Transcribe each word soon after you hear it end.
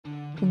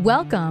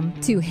Welcome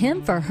to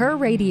Him for Her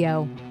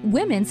Radio,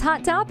 Women's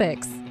Hot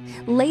Topics.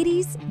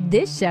 Ladies,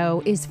 this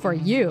show is for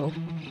you.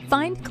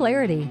 Find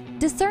clarity,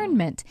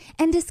 discernment,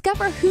 and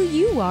discover who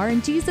you are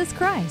in Jesus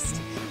Christ,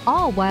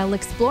 all while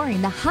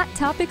exploring the hot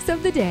topics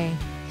of the day.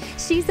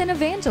 She's an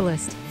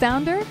evangelist,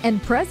 founder,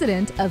 and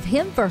president of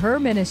Him for Her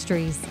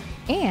Ministries,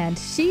 and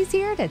she's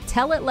here to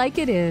tell it like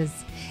it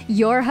is.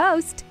 Your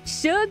host,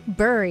 Shug.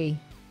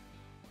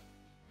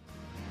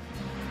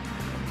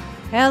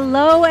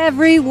 Hello,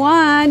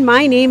 everyone.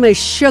 My name is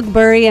Shug,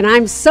 and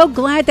I'm so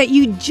glad that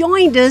you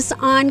joined us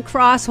on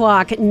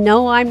Crosswalk.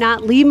 No, I'm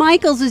not Lee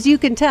Michaels, as you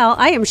can tell.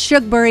 I am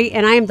Shug,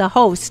 and I am the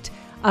host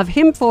of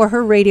Him for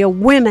Her Radio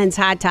Women's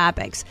Hot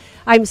Topics.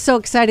 I'm so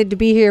excited to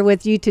be here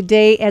with you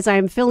today as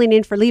I'm filling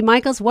in for Lee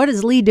Michaels. What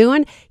is Lee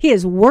doing? He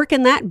is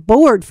working that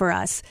board for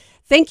us.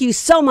 Thank you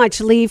so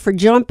much, Lee, for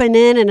jumping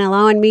in and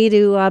allowing me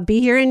to be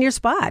here in your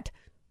spot.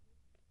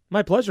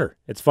 My pleasure.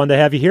 It's fun to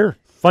have you here.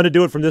 Fun to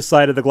do it from this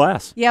side of the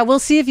glass. Yeah, we'll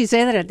see if you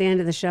say that at the end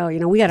of the show. You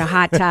know, we got a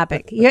hot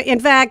topic. Yeah, in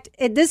fact,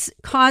 this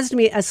caused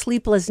me a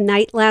sleepless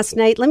night last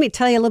night. Let me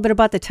tell you a little bit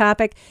about the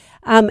topic.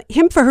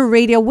 Him for Her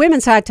Radio,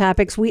 Women's Hot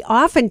Topics. We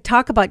often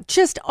talk about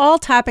just all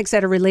topics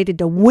that are related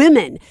to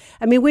women.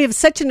 I mean, we have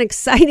such an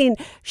exciting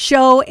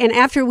show. And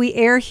after we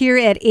air here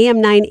at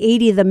AM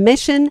 980, The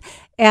Mission,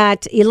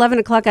 at 11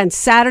 o'clock on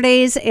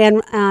Saturdays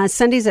and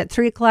Sundays at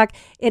 3 o'clock.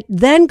 It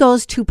then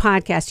goes to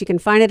podcast. You can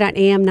find it on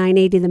AM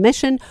 980 The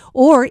Mission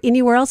or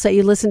anywhere else that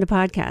you listen to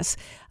podcasts.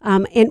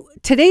 And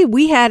today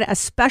we had a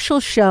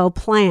special show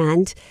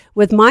planned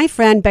with my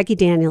friend Becky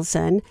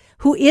Danielson,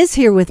 who is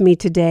here with me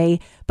today.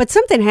 But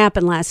something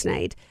happened last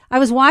night. I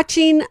was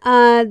watching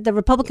the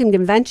Republican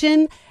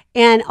convention,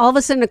 and all of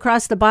a sudden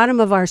across the bottom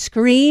of our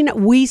screen,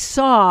 we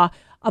saw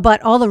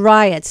about all the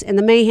riots and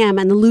the mayhem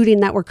and the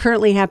looting that were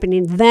currently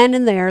happening then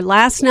and there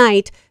last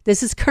night.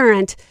 This is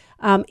current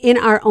in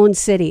our own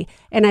city.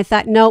 And I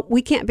thought, no,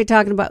 we can't be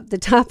talking about the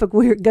topic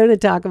we're going to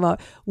talk about.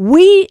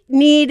 We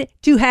need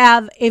to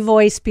have a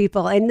voice,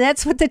 people. And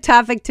that's what the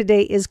topic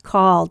today is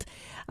called.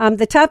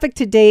 The topic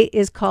today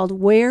is called,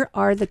 Where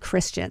Are the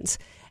Christians?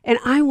 And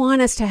I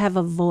want us to have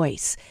a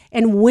voice,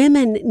 and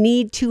women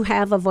need to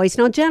have a voice.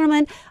 Now,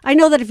 gentlemen, I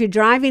know that if you're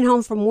driving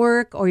home from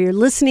work or you're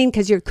listening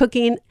because you're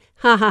cooking,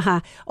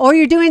 or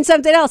you're doing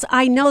something else,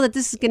 I know that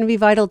this is going to be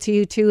vital to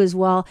you too as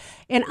well.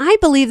 And I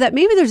believe that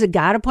maybe there's a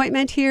God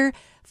appointment here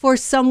for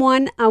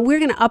someone. We're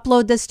going to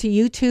upload this to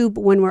YouTube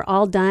when we're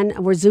all done.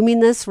 We're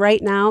Zooming this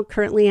right now,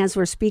 currently as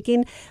we're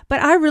speaking.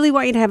 But I really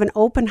want you to have an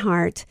open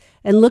heart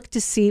and look to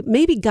see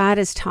maybe God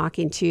is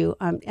talking to you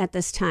at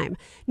this time.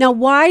 Now,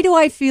 why do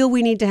I feel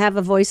we need to have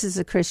a voice as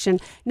a Christian?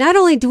 Not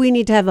only do we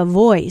need to have a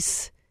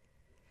voice,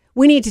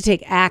 we need to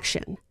take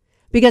action.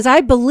 Because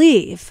I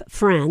believe,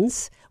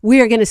 friends, we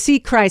are going to see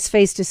Christ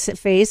face to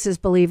face as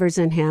believers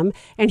in him.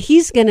 And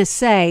he's going to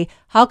say,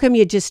 how come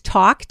you just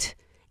talked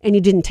and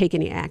you didn't take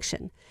any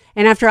action?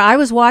 And after I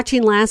was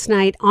watching last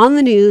night on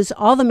the news,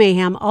 all the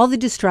mayhem, all the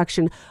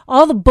destruction,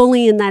 all the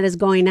bullying that is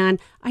going on,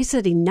 I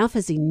said, enough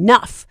is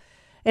enough.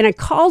 And I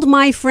called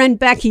my friend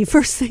Becky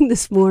first thing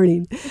this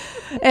morning.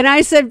 And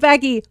I said,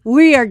 Becky,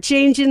 we are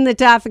changing the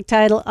topic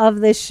title of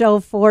this show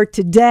for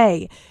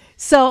today.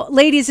 So,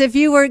 ladies, if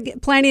you were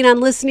planning on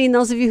listening,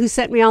 those of you who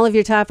sent me all of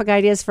your topic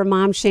ideas for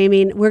mom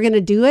shaming, we're going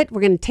to do it.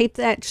 We're going to tape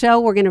that show.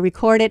 We're going to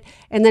record it.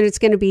 And then it's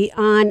going to be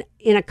on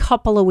in a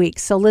couple of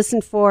weeks. So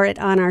listen for it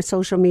on our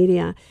social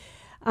media.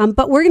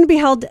 But we're going to be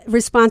held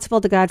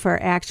responsible to God for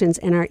our actions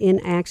and our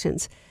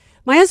inactions.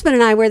 My husband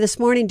and I were this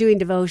morning doing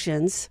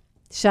devotions.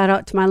 Shout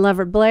out to my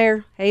lover,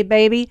 Blair. Hey,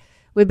 baby.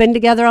 We've been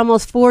together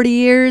almost 40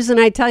 years. And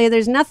I tell you,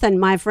 there's nothing,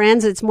 my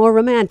friends, it's more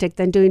romantic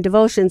than doing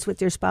devotions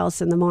with your spouse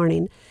in the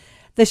morning.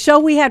 The show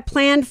we had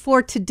planned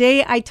for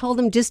today, I told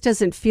him, just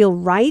doesn't feel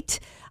right.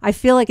 I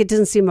feel like it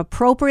doesn't seem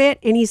appropriate.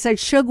 And he said,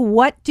 Shug,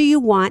 what do you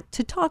want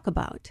to talk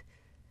about?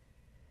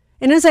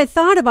 And as I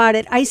thought about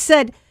it, I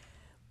said,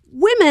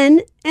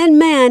 women and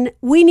men,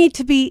 we need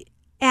to be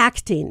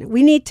acting.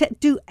 We need to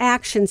do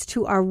actions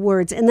to our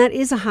words. And that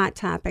is a hot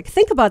topic.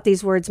 Think about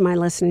these words, my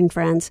listening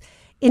friends.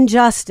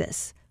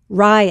 Injustice,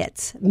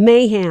 riots,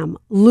 mayhem,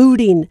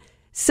 looting,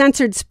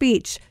 censored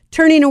speech,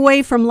 turning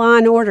away from law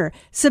and order,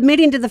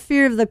 submitting to the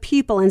fear of the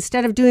people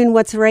instead of doing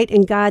what's right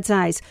in God's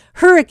eyes,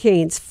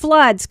 hurricanes,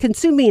 floods,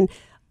 consuming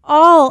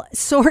all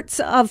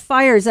sorts of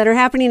fires that are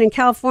happening in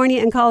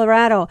California and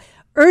Colorado,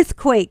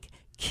 earthquake,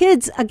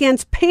 kids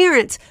against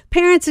parents,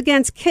 parents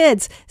against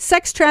kids,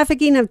 sex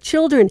trafficking of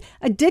children,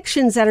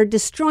 addictions that are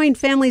destroying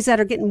families that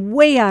are getting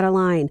way out of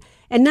line.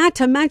 And not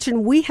to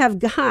mention, we have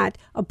got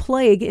a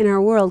plague in our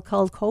world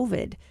called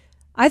COVID.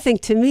 I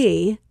think, to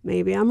me,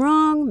 maybe I'm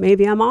wrong,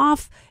 maybe I'm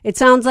off. It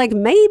sounds like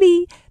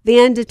maybe the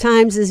end of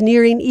times is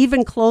nearing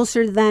even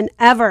closer than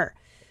ever.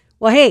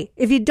 Well, hey,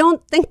 if you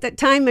don't think that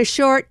time is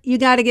short, you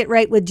got to get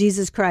right with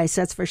Jesus Christ,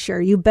 that's for sure.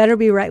 You better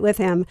be right with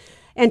him.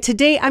 And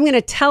today I'm going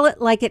to tell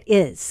it like it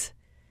is.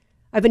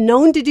 I've been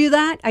known to do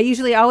that. I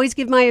usually always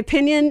give my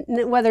opinion,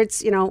 whether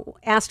it's,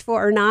 asked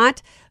for or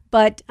not.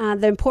 But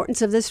the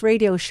importance of this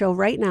radio show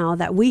right now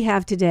that we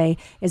have today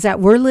is that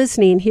we're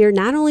listening here,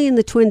 not only in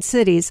the Twin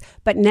Cities,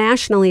 but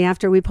nationally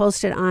after we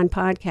post it on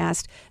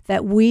podcast,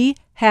 that we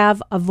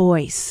have a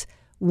voice.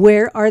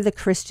 Where are the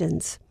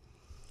Christians?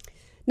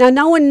 Now,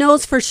 no one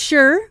knows for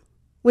sure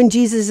when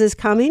Jesus is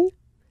coming,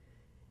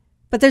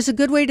 but there's a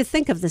good way to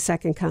think of the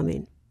second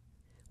coming.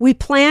 We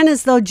plan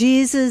as though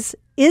Jesus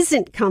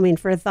isn't coming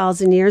for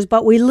 1,000 years,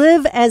 but we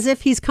live as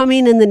if he's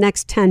coming in the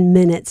next 10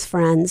 minutes,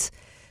 friends.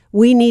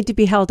 We need to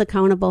be held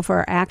accountable for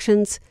our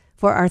actions,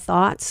 for our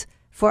thoughts,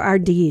 for our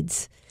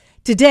deeds.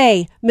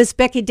 Today, Miss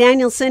Becky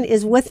Danielson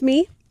is with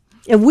me,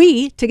 and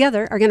we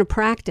together are going to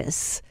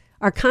practice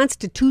our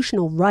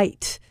constitutional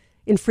right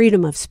in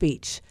freedom of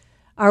speech.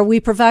 Are we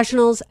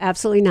professionals?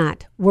 Absolutely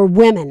not. We're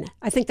women.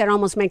 I think that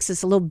almost makes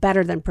us a little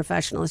better than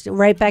professionals.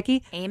 Right,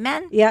 Becky?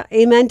 Amen. Yeah,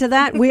 amen to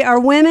that. We are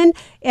women,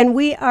 and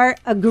we are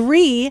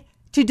agree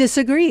to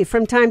disagree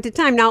from time to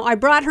time. Now, I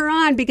brought her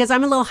on because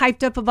I'm a little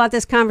hyped up about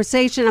this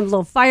conversation. I'm a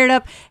little fired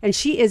up, and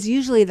she is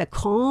usually the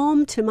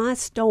calm to my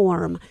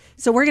storm.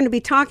 So we're going to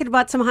be talking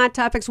about some hot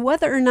topics,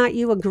 whether or not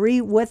you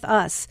agree with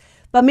us.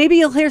 But maybe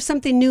you'll hear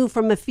something new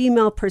from a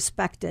female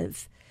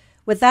perspective.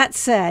 With that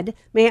said,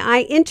 may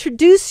I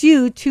introduce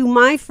you to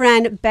my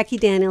friend, Becky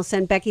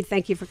Danielson. Becky,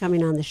 thank you for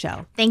coming on the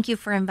show. Thank you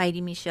for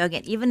inviting me, Shug.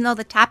 And even though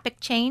the topic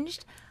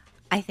changed,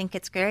 I think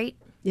it's great.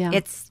 Yeah.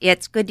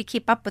 It's good to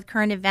keep up with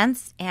current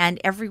events, and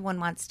everyone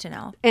wants to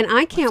know. And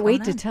I can't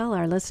wait to tell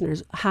our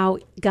listeners how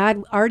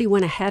God already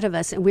went ahead of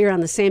us, and we were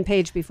on the same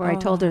page before I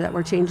told her that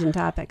we're changing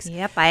topics.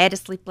 Yep, I had a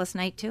sleepless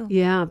night, too.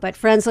 Yeah, but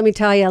friends, let me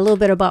tell you a little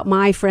bit about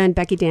my friend,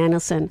 Becky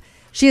Danielson.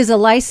 She is a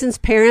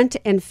licensed parent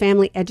and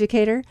family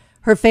educator.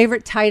 Her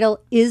favorite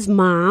title is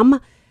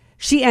Mom.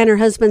 She and her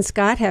husband,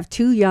 Scott, have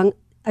 2 young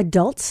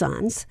adult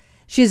sons.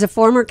 She is a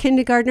former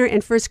kindergartner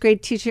and first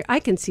grade teacher. I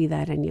can see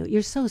that in you.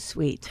 You're so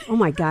sweet. Oh,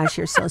 my gosh,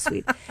 you're so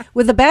sweet.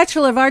 With a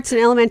Bachelor of Arts in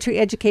Elementary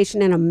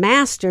Education and a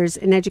Master's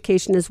in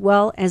Education, as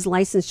well as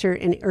licensure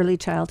in early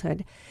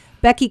childhood.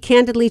 Becky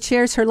candidly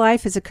shares her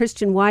life as a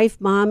Christian wife,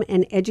 mom,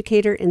 and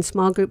educator in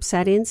small group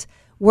settings,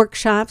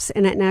 workshops,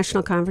 and at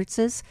national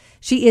conferences.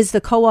 She is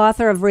the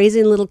co-author of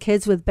Raising Little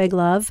Kids with Big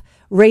Love,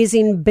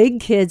 Raising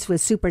Big Kids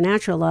with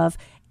Supernatural Love,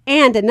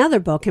 and another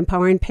book,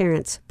 Empowering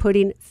Parents,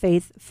 Putting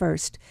Faith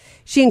First.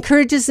 She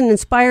encourages and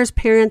inspires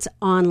parents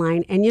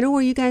online. And you know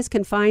where you guys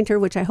can find her,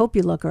 which I hope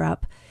you look her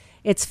up?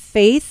 It's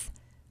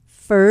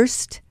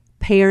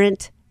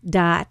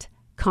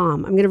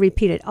faithfirstparent.com. I'm going to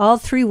repeat it. All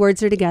 3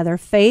 words are together,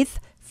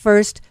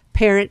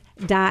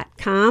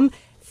 faithfirstparent.com.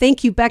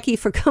 Thank you, Becky,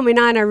 for coming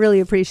on. I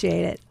really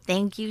appreciate it.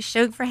 Thank you,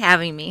 Shug, for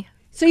having me.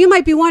 So you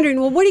might be wondering,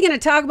 well, what are you going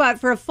to talk about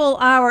for a full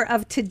hour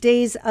of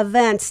today's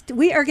events?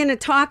 We are going to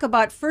talk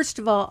about, first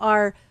of all,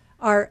 our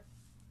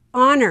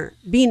honor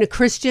being a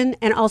Christian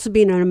and also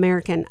being an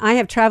American. I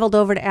have traveled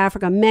over to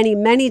Africa many,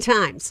 many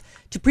times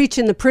to preach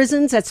in the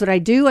prisons. That's what I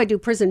do. I do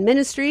prison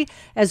ministry,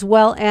 as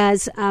well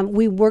as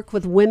we work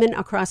with women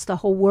across the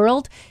whole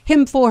world.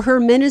 Him for Her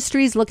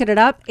Ministries, look it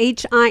up,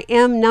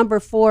 HIM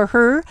 4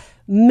 Her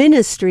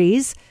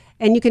Ministries.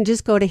 And you can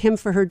just go to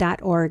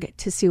himforher.org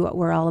to see what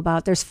we're all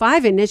about. There's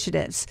 5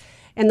 initiatives.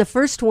 And the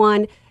first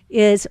one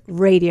is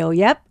radio.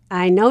 Yep,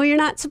 I know you're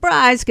not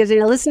surprised because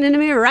you're listening to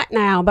me right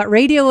now. But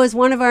radio is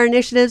one of our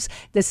initiatives.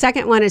 The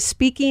second one is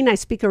speaking. I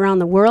speak around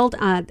the world,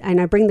 and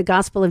I bring the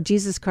gospel of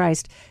Jesus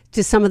Christ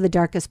to some of the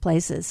darkest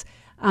places.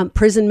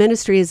 Prison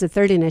ministry is the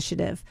third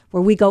initiative,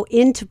 where we go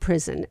into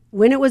prison.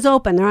 When it was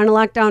open, they're on a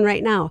lockdown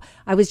right now.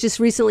 I was just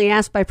recently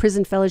asked by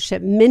Prison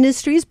Fellowship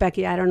Ministries,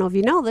 Becky, I don't know if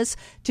you know this,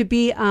 to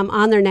be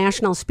on their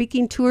national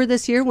speaking tour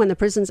this year when the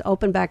prisons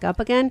open back up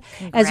again,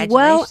 as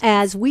well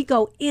as we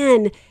go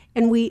in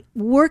and we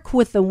work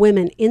with the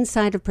women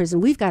inside of prison.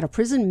 We've got a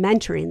prison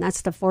mentoring.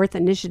 That's the 4th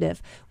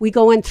initiative. We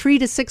go in 3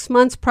 to 6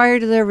 months prior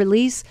to their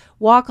release,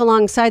 walk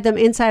alongside them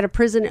inside of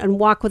prison, and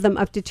walk with them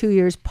up to 2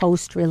 years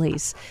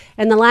post-release.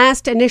 And the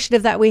last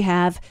initiative that we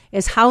have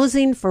is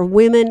housing for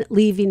women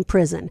leaving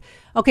prison.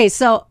 Okay,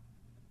 so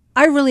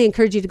I really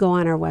encourage you to go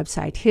on our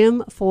website,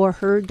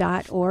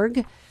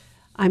 himforher.org.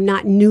 I'm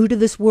not new to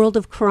this world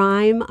of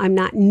crime. I'm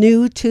not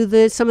new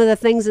to some of the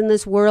things in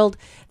this world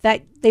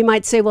that they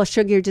might say, well,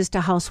 Shug, you're just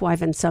a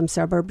housewife in some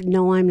suburb.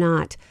 No, I'm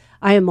not.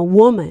 I am a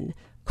woman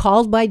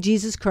called by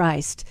Jesus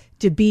Christ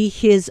to be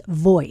his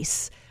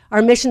voice.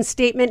 Our mission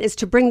statement is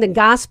to bring the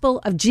gospel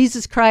of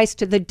Jesus Christ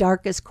to the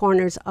darkest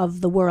corners of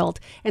the world.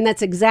 And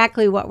that's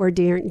exactly what we're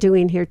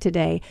doing here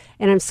today.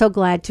 And I'm so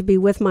glad to be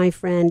with my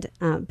friend,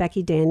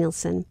 Becky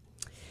Danielson.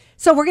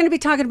 So we're going to be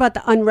talking about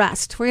the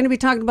unrest. We're going to be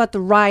talking about the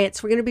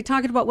riots. We're going to be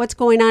talking about what's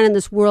going on in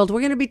this world.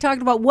 We're going to be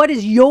talking about what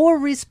is your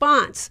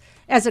response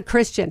as a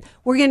Christian.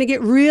 We're going to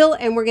get real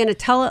and we're going to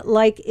tell it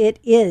like it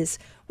is.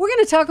 We're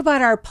going to talk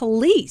about our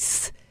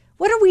police.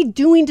 What are we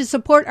doing to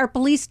support our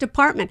police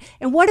department?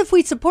 And what if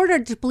we support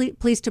our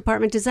police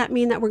department? Does that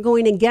mean that we're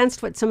going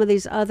against what some of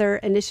these other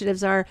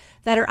initiatives are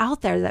that are out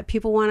there that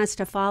people want us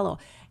to follow?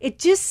 It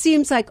just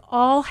seems like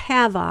all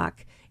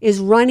havoc is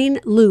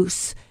running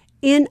loose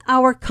in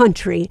our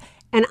country,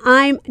 and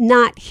I'm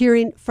not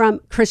hearing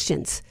from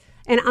Christians.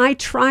 And I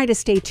try to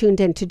stay tuned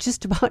in to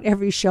just about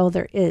every show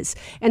there is.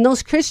 And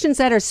those Christians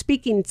that are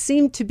speaking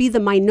seem to be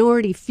the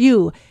minority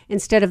few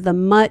instead of the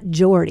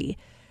majority.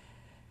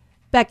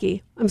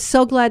 Becky, I'm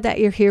so glad that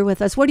you're here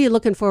with us. What are you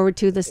looking forward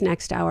to this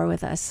next hour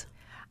with us?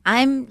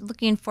 I'm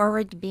looking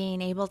forward to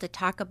being able to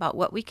talk about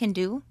what we can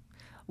do,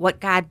 what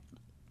God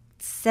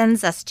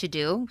sends us to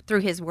do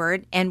through his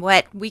word, and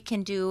what we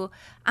can do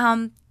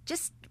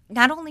just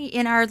not only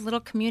in our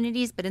little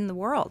communities, but in the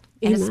world,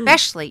 Amen. and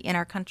especially in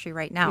our country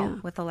right now Yeah.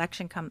 with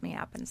election coming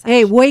up and such.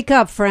 Hey, wake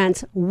up,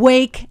 friends.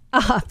 Wake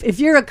up. If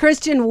you're a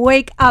Christian,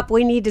 wake up.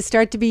 We need to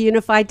start to be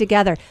unified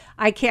together.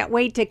 I can't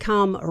wait to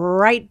come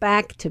right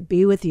back to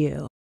be with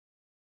you.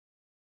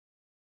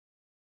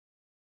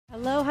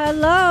 Hello,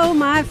 hello,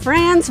 my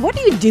friends. What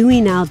are you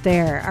doing out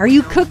there? Are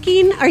you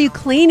cooking? Are you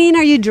cleaning?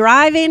 Are you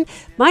driving?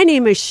 My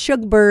name is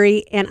Shug,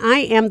 and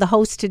I am the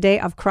host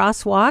today of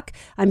Crosswalk.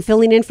 I'm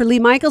filling in for Lee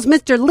Michaels.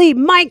 Mr. Lee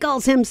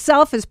Michaels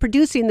himself is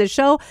producing the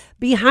show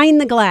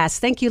Behind the Glass.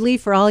 Thank you, Lee,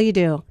 for all you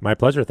do. My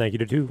pleasure. Thank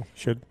you too,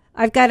 Shug.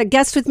 I've got a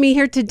guest with me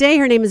here today.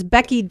 Her name is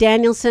Becky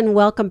Danielson.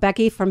 Welcome,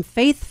 Becky, from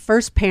Faith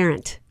First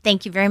Parent.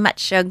 Thank you very much,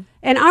 Shug.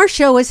 And our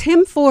show is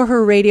Him for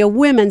Her Radio,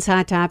 Women's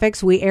Hot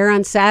Topics. We air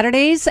on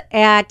Saturdays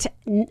at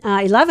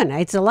 11.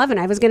 It's 11.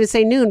 I was going to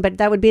say noon, but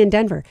that would be in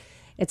Denver.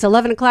 It's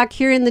 11 o'clock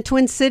here in the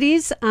Twin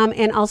Cities,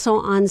 and also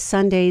on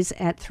Sundays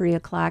at 3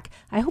 o'clock.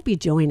 I hope you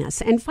join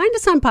us. And find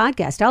us on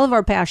podcast. All of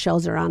our past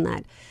shows are on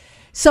that.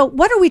 So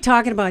what are we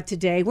talking about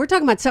today? We're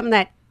talking about something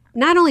that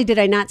not only did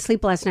I not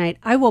sleep last night,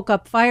 I woke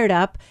up fired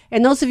up.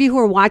 And those of you who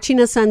are watching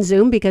us on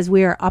Zoom, because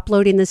we are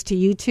uploading this to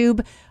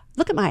YouTube,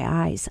 look at my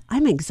eyes.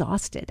 I'm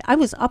exhausted. I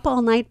was up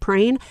all night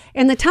praying.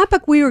 And the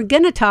topic we were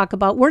going to talk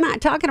about, we're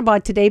not talking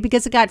about today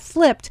because it got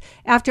flipped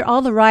after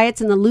all the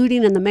riots and the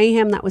looting and the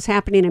mayhem that was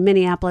happening in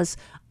Minneapolis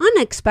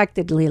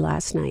unexpectedly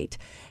last night.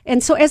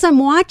 And so as I'm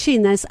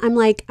watching this,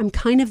 I'm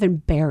kind of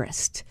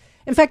embarrassed.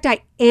 In fact,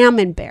 I am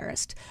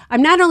embarrassed.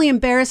 I'm not only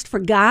embarrassed for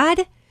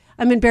God,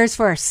 I'm embarrassed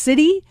for our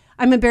city.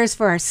 I'm embarrassed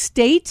for our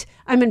state.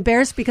 I'm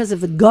embarrassed because of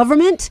the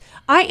government.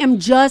 I am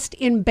just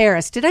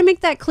embarrassed. Did I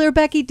make that clear,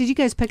 Becky? Did you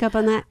guys pick up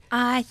on that?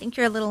 I think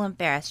you're a little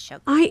embarrassed,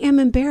 Shug. I am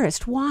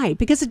embarrassed. Why?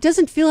 Because it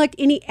doesn't feel like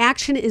any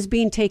action is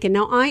being taken.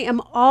 Now, I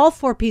am all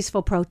for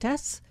peaceful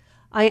protests.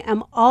 I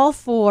am all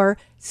for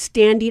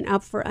standing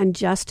up for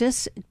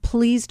injustice.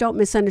 Please don't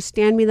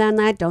misunderstand me on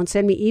that. Don't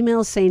send me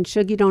emails saying,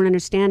 Shug, you don't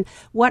understand.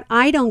 What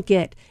I don't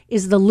get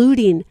is the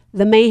looting,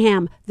 the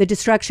mayhem, the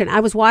destruction.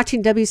 I was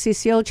watching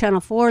WCCO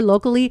Channel 4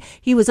 locally.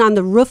 He was on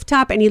the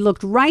rooftop and he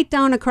looked right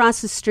down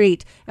across the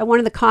street at one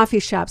of the coffee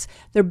shops.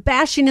 They're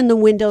bashing in the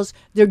windows.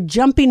 They're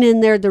jumping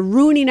in there. They're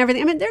ruining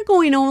everything. I mean, they're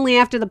going only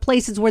after the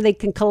places where they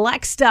can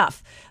collect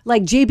stuff,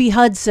 like J.B.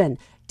 Hudson,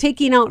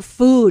 taking out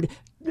food,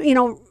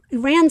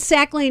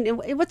 ransacking,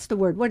 what's the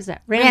word? What is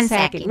that?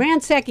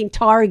 Ransacking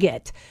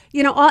Target.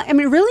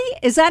 Really?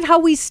 Is that how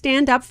we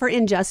stand up for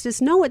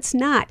injustice? No, it's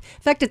not.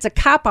 In fact, it's a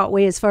cop-out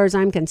way as far as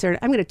I'm concerned.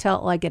 I'm going to tell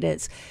it like it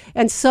is.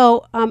 And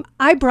so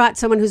I brought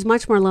someone who's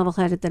much more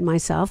level-headed than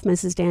myself,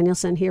 Mrs.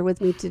 Danielson, here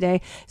with me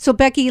today. So,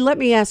 Becky, let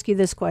me ask you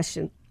this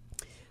question.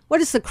 What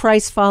is the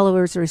Christ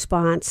followers'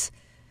 response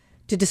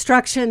to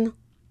destruction,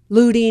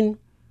 looting,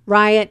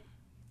 riot,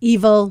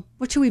 evil?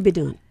 What should we be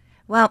doing?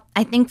 Well,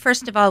 I think,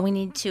 first of all, we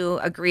need to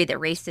agree that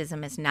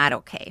racism is not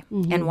okay.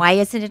 Mm-hmm. And why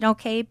isn't it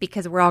okay?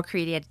 Because we're all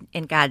created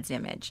in God's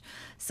image.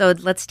 So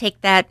let's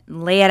take that,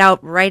 lay it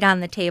out right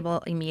on the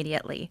table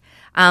immediately.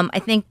 I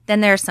think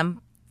then there are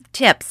some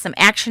tips, some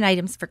action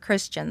items for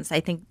Christians. I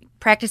think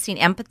practicing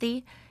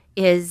empathy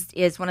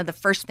is one of the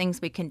first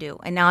things we can do.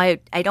 And now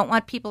I don't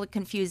want people to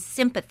confuse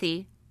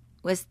sympathy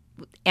with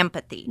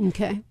empathy.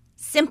 Okay.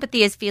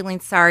 Sympathy is feeling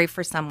sorry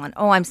for someone.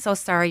 Oh, I'm so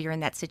sorry you're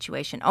in that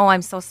situation. Oh,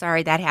 I'm so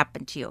sorry that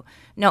happened to you.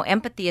 No,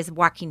 empathy is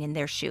walking in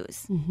their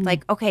shoes. Mm-hmm.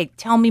 Like, okay,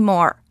 tell me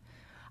more.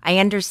 I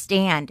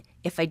understand.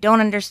 If I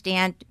don't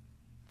understand,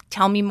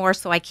 tell me more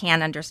so I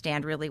can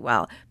understand really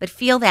well. But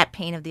feel that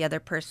pain of the other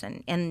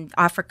person and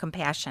offer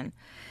compassion.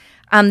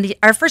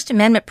 Our First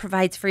Amendment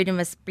provides freedom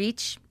of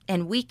speech,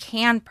 and we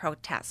can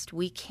protest.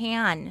 We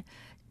can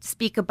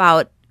speak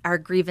about our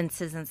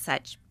grievances and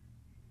such,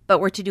 but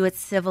we're to do it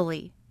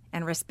civilly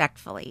and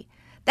respectfully.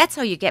 That's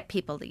how you get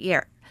people to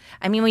hear.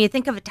 I mean, when you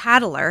think of a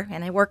toddler,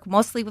 and I work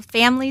mostly with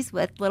families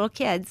with little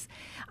kids,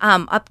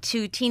 up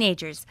to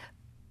teenagers,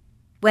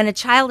 when a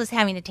child is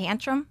having a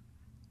tantrum,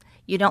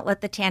 you don't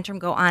let the tantrum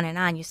go on and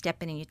on. You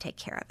step in and you take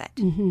care of it.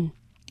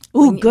 Mm-hmm.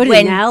 Ooh, good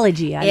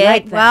analogy. I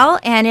like that. Well,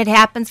 and it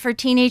happens for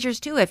teenagers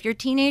too. If your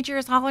teenager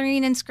is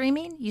hollering and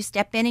screaming, you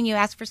step in and you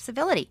ask for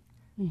civility.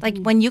 Mm-hmm. Like,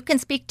 when you can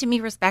speak to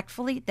me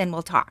respectfully, then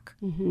we'll talk.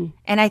 Mm-hmm.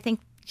 And I think,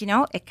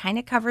 it kind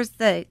of covers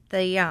the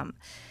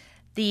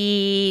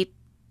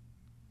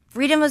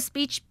freedom of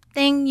speech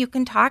thing. You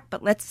can talk,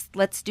 but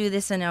let's do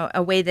this in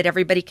a way that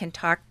everybody can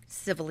talk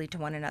civilly to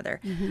one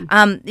another.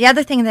 Mm-hmm. The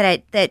other thing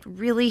that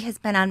really has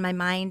been on my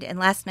mind, and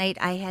last night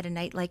I had a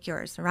night like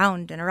yours,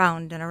 around and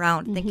around and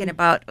around, mm-hmm. thinking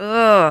about,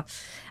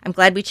 I'm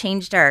glad we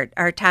changed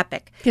our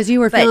topic. Because you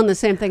were feeling the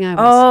same thing I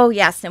was. Oh,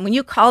 yes. And when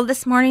you called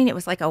this morning, it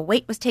was like a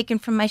weight was taken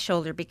from my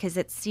shoulder because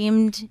it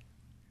seemed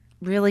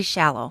really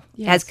shallow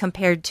Yes. as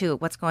compared to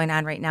what's going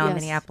on right now in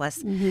Yes.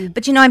 Minneapolis. Mm-hmm.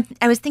 But,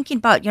 I was thinking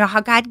about,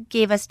 how God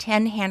gave us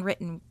 10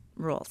 handwritten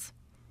rules.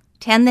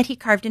 10 that he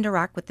carved into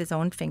rock with his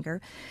own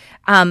finger.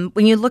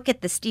 When you look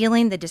at the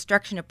stealing, the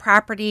destruction of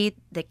property,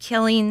 the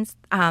killings,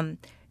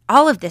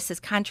 all of this is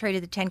contrary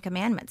to the 10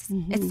 Commandments.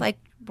 Mm-hmm. It's like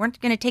we're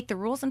going to take the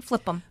rules and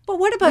flip them. But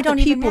what about the don't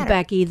even people, matter.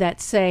 Becky,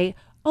 that say,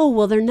 oh,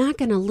 well, they're not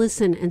going to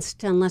listen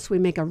unless we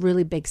make a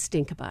really big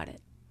stink about it?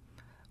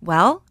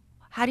 Well,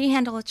 how do you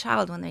handle a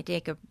child when they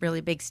take a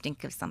really big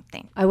stink of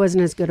something? I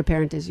wasn't as good a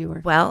parent as you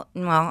were. Well,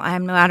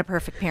 I'm not a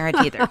perfect parent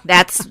either.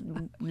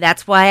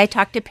 That's why I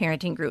talk to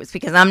parenting groups,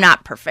 because I'm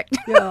not perfect.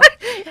 Yeah.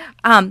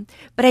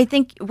 But I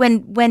think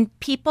when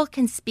people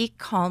can speak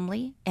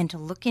calmly and to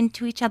look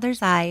into each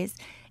other's eyes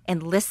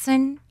and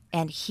listen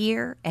and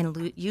hear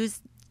and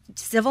use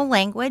civil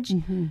language,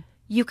 Mm-hmm.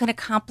 you can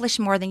accomplish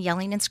more than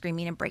yelling and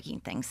screaming and breaking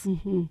things.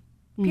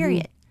 Mm-hmm.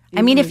 Period.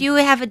 I mean, if you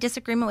have a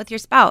disagreement with your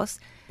spouse,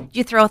 do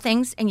you throw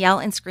things and yell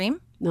and scream?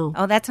 No.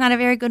 Oh, that's not a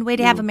very good way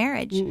to have a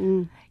marriage.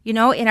 Mm-mm.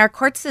 In our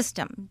court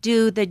system,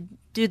 does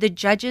the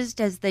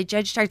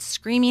judge start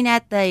screaming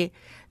at the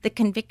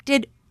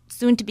convicted,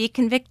 soon to be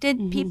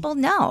convicted people?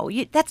 No,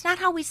 that's not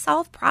how we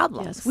solve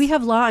problems. Yes, we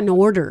have law and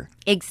order.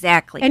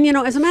 Exactly. And,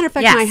 as a matter of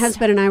fact, Yes. my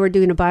husband and I were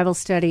doing a Bible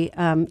study.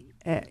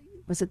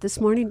 Was it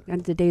this morning?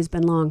 The day's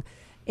been long.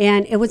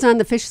 And it was on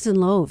the fishes and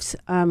loaves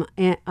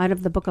out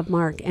of the book of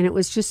Mark. And it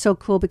was just so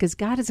cool because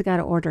God is a God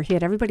of order. He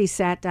had everybody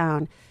sat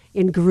down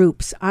in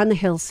groups on the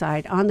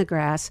hillside, on the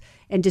grass,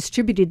 and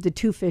distributed the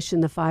 2 fish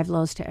and the 5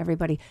 loaves to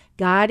everybody.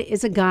 God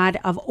is a God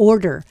of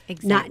order,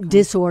 not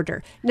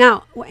disorder.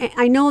 Now,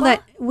 I know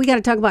that we got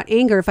to talk about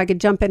anger. If I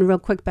could jump in real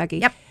quick, Becky.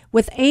 Yep.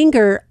 With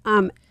anger,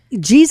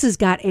 Jesus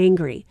got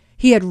angry.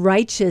 He had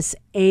righteous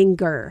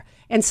anger.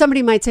 And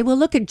somebody might say, well,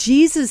 look at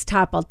Jesus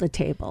toppled the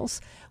tables.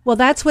 Well,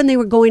 that's when they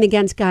were going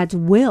against God's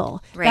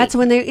will. Right. That's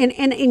when they,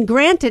 and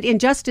granted,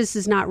 injustice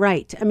is not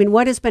right. I mean,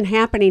 what has been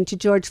happening to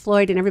George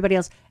Floyd and everybody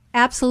else?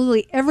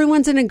 Absolutely.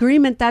 Everyone's in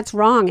agreement that's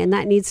wrong and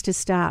that needs to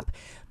stop.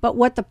 But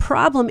what the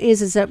problem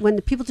is that when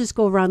the people just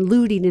go around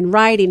looting and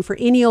rioting for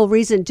any old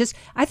reason,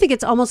 I think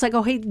it's almost like,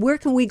 oh, hey, where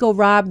can we go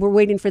rob? We're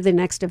waiting for the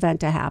next event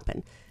to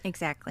happen.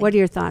 Exactly. What are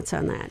your thoughts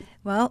on that?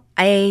 Well,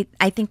 I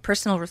think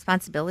personal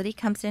responsibility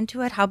comes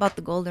into it. How about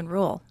the golden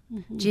rule?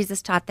 Mm-hmm.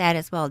 Jesus taught that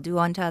as well. Do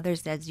unto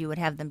others as you would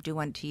have them do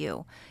unto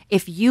you.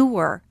 If you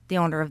were the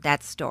owner of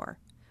that store,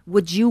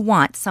 would you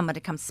want someone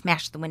to come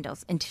smash the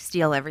windows and to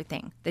steal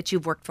everything that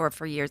you've worked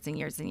for years and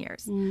years and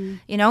years?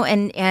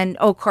 And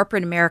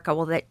corporate America,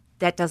 well,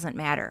 that doesn't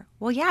matter.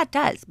 Well, yeah, it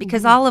does,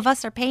 because all of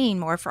us are paying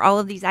more for all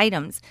of these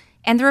items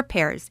and the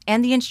repairs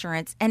and the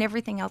insurance and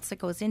everything else that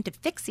goes into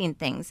fixing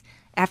things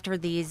after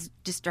these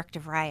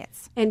destructive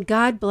riots. And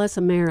God bless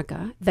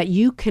America that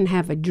you can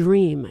have a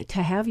dream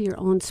to have your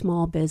own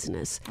small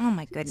business. Oh,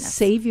 my goodness.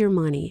 Save your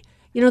money.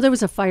 There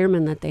was a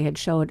fireman that they had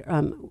showed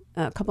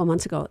a couple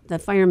months ago. The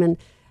fireman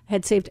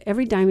had saved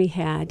every dime he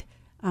had,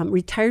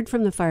 retired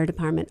from the fire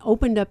department,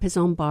 opened up his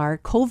own bar.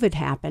 COVID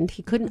happened.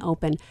 He couldn't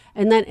open.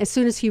 And then as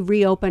soon as he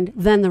reopened,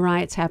 then the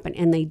riots happened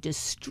and they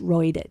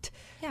destroyed it.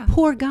 Yeah.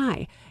 Poor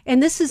guy.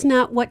 And this is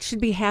not what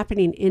should be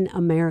happening in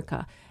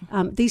America.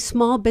 These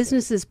small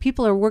businesses,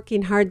 people are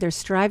working hard. They're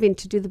striving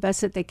to do the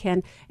best that they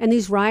can. And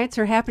these riots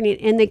are happening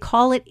and they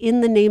call it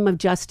in the name of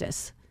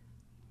justice.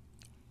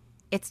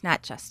 It's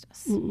not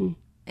justice. Mm-mm.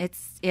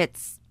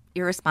 It's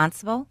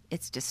irresponsible.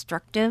 It's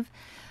destructive.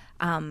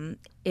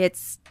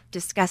 It's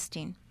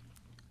disgusting.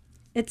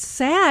 It's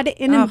sad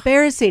and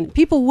embarrassing.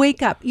 People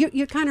wake up.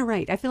 You're kind of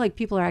right. I feel like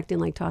people are acting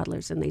like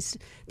toddlers and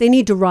they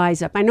need to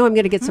rise up. I know I'm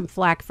going to get some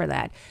flack for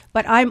that.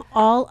 But I'm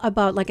all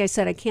about, like I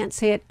said, I can't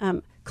say it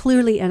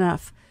clearly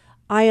enough.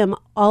 I am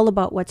all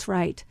about what's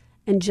right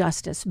and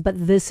justice.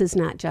 But this is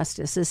not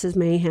justice. This is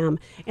mayhem.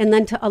 And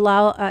then to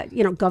allow,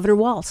 Governor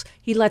Walz,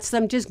 he lets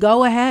them just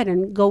go ahead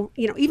and go,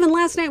 even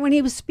last night when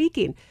he was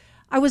speaking,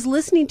 I was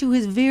listening to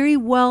his very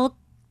well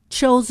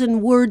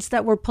chosen words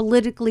that were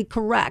politically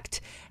correct.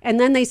 And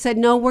then they said,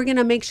 no, we're going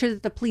to make sure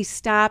that the police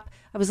stop.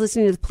 I was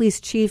listening to the police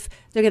chief.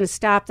 They're going to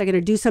stop. They're going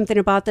to do something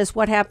about this.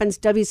 What happens?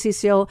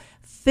 WCCO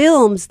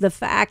films the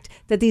fact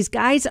that these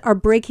guys are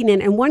breaking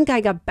in. And one guy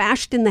got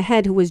bashed in the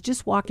head who was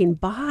just walking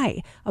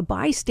by, a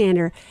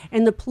bystander.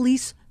 And the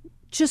police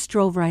just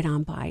drove right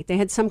on by. They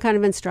had some kind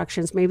of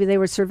instructions. Maybe they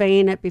were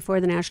surveying it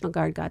before the National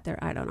Guard got there.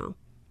 I don't know.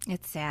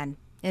 It's sad.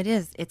 It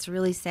is. It's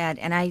really sad.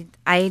 And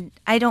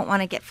I don't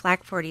want to get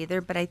flack for it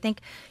either, but I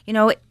think,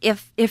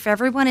 if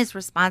everyone is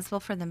responsible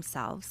for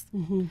themselves,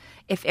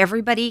 if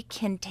everybody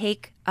can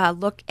take a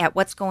look at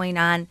what's going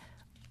on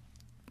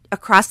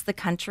across the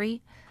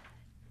country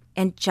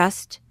and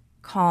just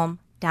calm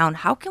down,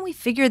 how can we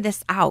figure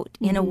this out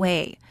in a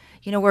way?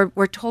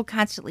 We're told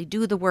constantly,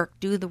 do the work,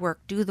 do the work,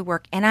 do the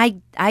work. And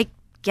I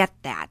get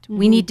that.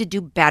 We need to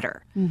do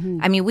better.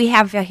 I mean, we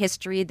have a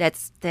history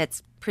that's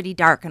pretty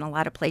dark in a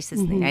lot of places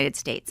in the United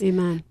States.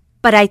 Amen.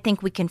 But I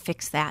think we can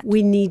fix that.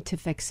 We need to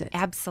fix it.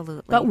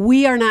 Absolutely. But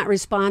we are not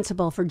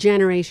responsible for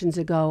generations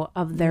ago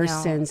of their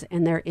No. sins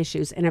and their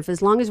issues. And if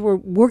as long as we're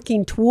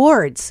working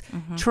towards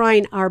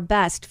trying our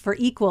best for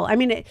equal, I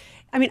mean,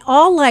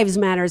 all lives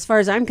matter as far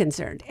as I'm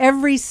concerned.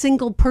 Every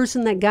single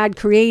person that God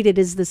created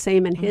is the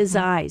same in His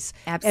eyes.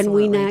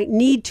 Absolutely. And we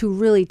need to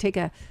really take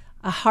a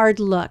hard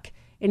look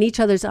in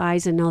each other's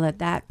eyes and know that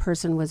that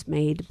person was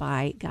made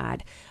by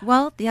God.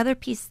 Well, the other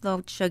piece,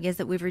 though, Shug, is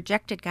that we've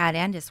rejected God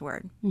and His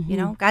Word. You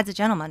know, God's a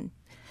gentleman.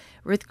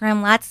 Ruth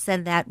Graham Lotz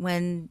said that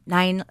when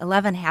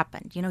 9/11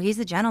 happened. You know, He's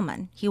a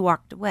gentleman. He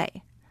walked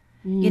away.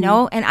 You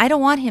know, and I don't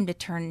want Him to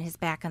turn His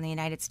back on the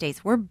United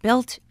States. We're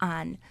built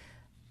on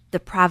the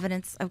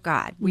providence of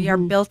God. We are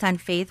built on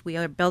faith. We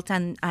are built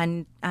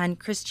on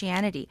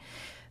Christianity.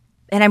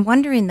 And I'm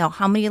wondering, though,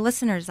 how many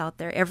listeners out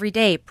there every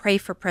day pray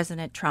for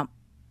President Trump,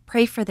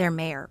 pray for their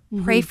mayor,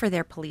 pray for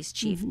their police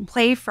chief,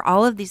 pray for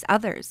all of these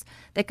others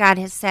that God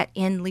has set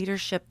in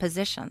leadership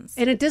positions.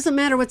 And it doesn't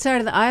matter what side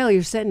of the aisle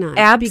you're sitting on.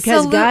 Absolutely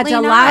because God's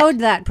not. allowed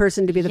that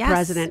person to be the Yes.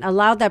 president,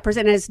 allowed that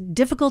person. And as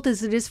difficult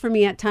as it is for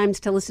me at times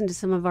to listen to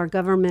some of our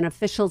government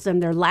officials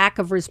and their lack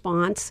of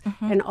response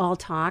and all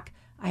talk,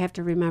 I have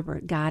to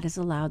remember God has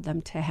allowed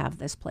them to have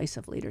this place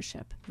of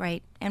leadership.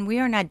 Right. And we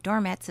are not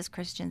doormats as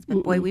Christians,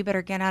 but boy, we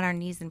better get on our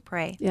knees and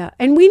pray. Yeah.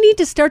 And we need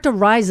to start to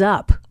rise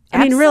up.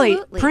 I mean, really,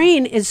 Absolutely.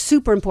 praying is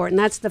super important.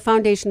 That's the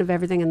foundation of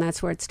everything, and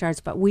that's where it starts.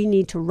 But we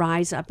need to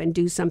rise up and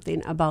do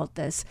something about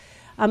this.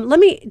 Let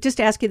me just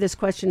ask you this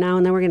question now,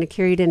 and then we're going to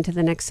carry it into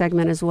the next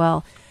segment as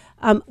well.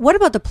 What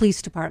about the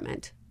police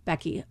department,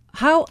 Becky?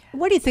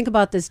 What do you think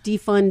about this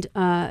defund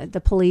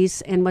the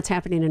police and what's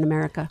happening in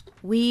America?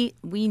 We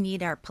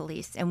need our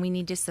police, and we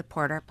need to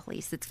support our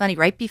police. It's funny,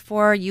 right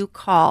before you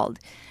called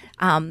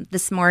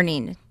this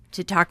morning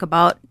to talk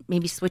about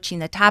maybe switching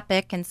the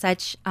topic and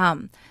such,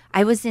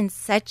 I was in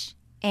such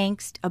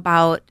angst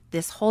about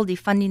this whole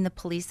defunding the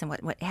police and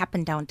what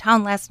happened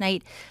downtown last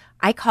night.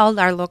 I called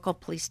our local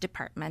police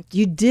department.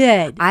 You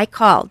did. I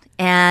called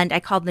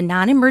the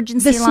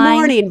non-emergency line. This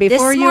morning,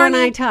 before you and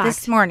I talked.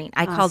 This morning,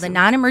 I called the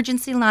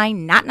non-emergency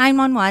line, not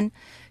 911,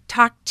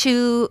 talked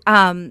to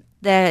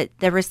the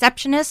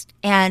receptionist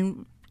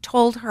and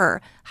told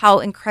her how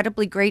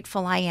incredibly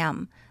grateful I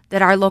am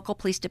that our local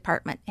police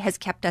department has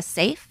kept us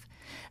safe,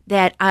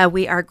 that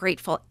we are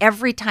grateful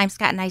every time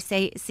Scott and I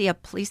see a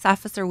police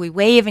officer, we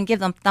wave and give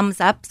them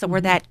thumbs up. So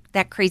we're that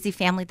crazy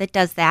family that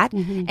does that.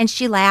 And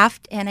she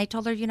laughed, and I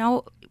told her, you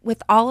know,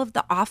 with all of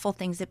the awful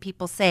things that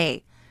people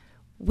say,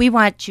 we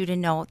want you to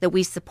know that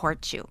we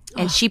support you.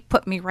 And she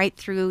put me right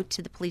through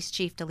to the police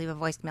chief to leave a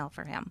voicemail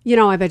for him. You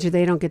know, I bet you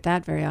they don't get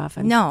that very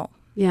often. No.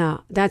 Yeah,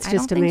 that's I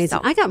just don't think amazing.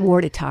 so. I got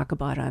more to talk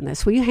about on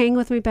this. Will you hang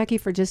with me, Becky,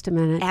 for just a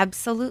minute?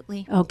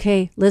 Absolutely.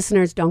 Okay,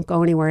 listeners, don't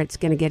go anywhere. It's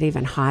going to get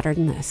even hotter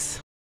than this.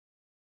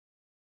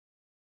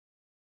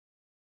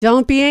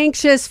 Don't be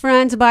anxious,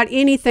 friends, about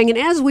anything. And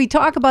as we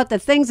talk about the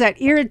things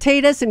that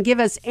irritate us and give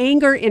us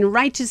anger in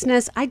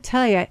righteousness, I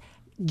tell you,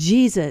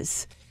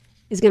 Jesus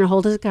is going to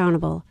hold us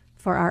accountable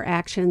for our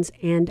actions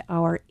and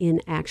our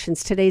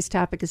inactions. Today's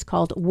topic is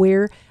called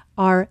Where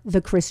Are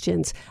the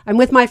Christians? I'm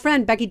with my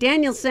friend Becky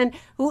Danielson,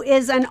 who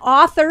is an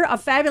author, a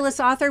fabulous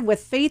author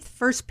with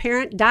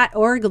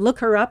faithfirstparent.org. Look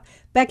her up.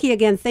 Becky,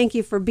 again, thank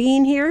you for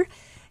being here.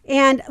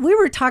 And we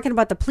were talking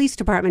about the police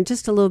department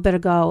just a little bit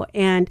ago,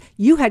 and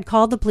you had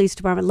called the police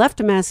department, left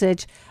a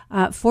message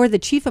for the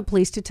chief of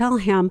police to tell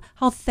him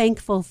how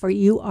thankful for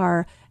you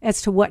are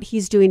as to what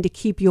he's doing to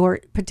keep your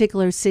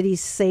particular city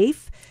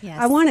safe. Yes.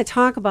 I want to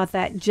talk about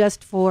that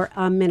just for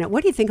a minute.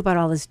 What do you think about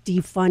all this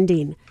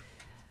defunding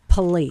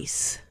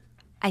police?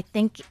 I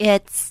think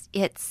it's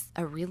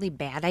a really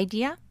bad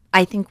idea.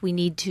 I think we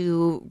need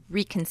to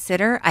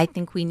reconsider. I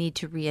think we need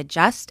to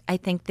readjust. I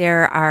think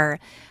there are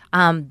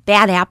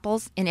bad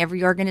apples in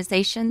every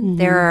organization. Mm-hmm.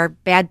 There are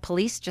bad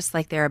police, just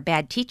like there are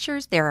bad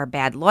teachers. There are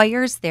bad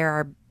lawyers.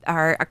 There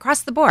are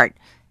across the board.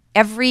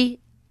 Every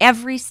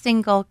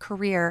single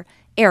career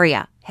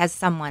area has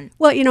someone.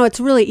 Well, you know, it's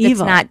really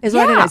evil. What it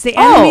is. The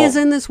enemy is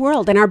in this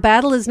world, and our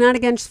battle is not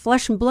against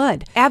flesh and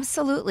blood.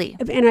 Absolutely.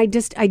 And I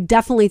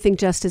definitely think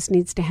justice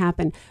needs to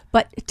happen.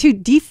 But to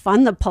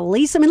defund the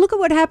police, I mean, look at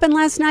what happened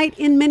last night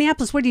in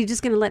Minneapolis. What, are you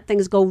just going to let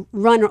things go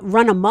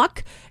run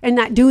amok and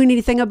not do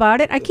anything about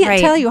it? I can't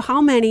tell you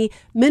how many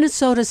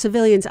Minnesota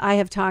civilians I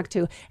have talked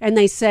to, and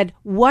they said,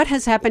 what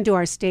has happened to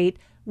our state?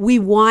 We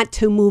want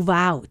to move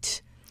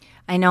out.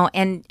 I know,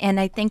 and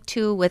I think,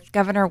 too, with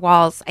Governor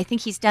Walz, I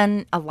think he's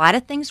done a lot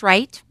of things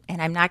right,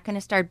 and I'm not going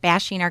to start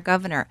bashing our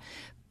governor.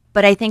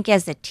 But I think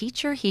as a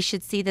teacher, he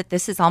should see that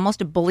this is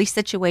almost a bully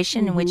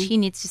situation in which he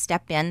needs to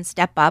step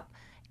up,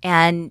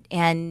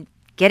 and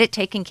get it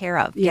taken care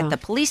of. Yeah. Get the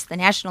police, the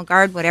National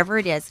Guard, whatever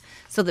it is,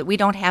 so that we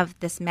don't have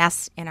this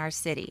mess in our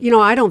city. You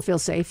know, I don't feel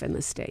safe in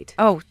this state.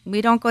 Oh,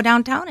 we don't go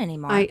downtown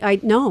anymore. I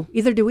know,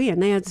 either do we,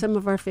 and they had some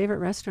of our favorite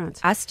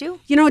restaurants. Us too.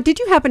 You know, did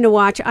you happen to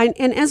watch, and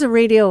as a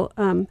radio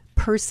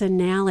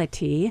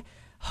personality,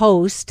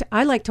 host,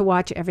 I like to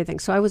watch everything.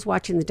 So I was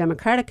watching the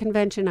Democratic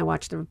convention, I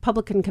watched the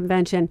Republican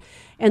convention,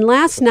 and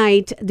last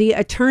night, the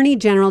Attorney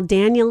General,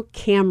 Daniel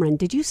Cameron,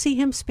 did you see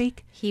him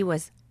speak? He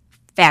was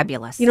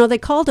fabulous. You know, they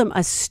called him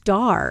a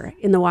star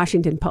in the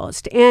Washington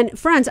Post. And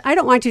friends, I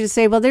don't want you to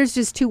say, well, there's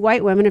just two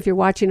white women if you're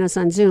watching us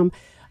on Zoom.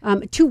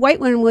 Two white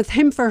women with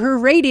him for her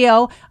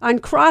radio on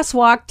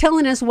Crosswalk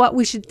telling us what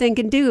we should think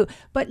and do.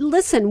 But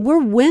listen,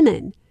 we're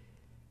women.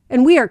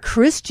 And we are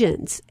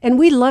Christians, and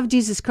we love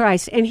Jesus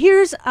Christ. And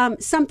here's a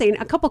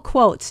couple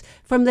quotes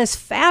from this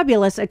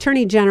fabulous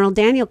Attorney General,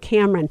 Daniel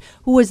Cameron,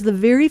 who was the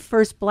very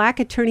first Black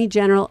Attorney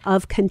General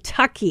of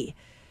Kentucky.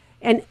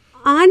 And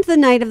on the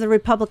night of the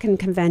Republican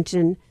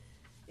convention,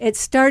 it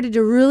started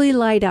to really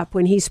light up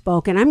when he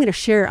spoke. And I'm going to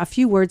share a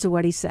few words of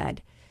what he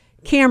said.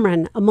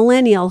 Cameron, a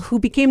millennial who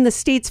became the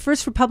state's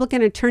first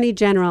Republican Attorney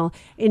General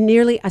in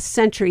nearly a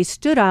century,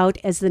 stood out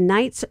as the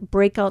night's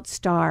breakout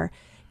star.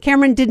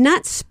 Cameron did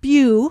not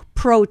spew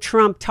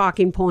pro-Trump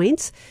talking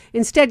points.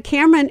 Instead,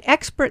 Cameron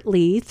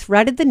expertly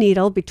threaded the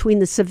needle between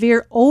the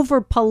severe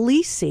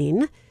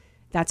over-policing,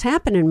 that's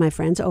happening, my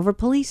friends,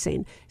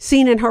 over-policing,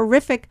 seen in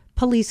horrific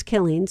police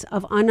killings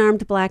of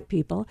unarmed Black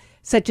people,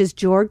 such as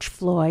George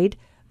Floyd,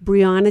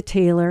 Breonna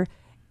Taylor,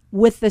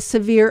 with the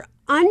severe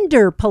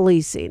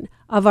under-policing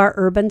of our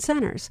urban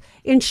centers.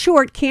 In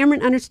short,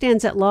 Cameron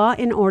understands that law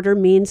and order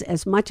means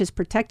as much as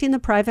protecting the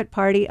private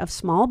party of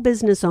small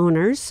business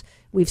owners.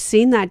 We've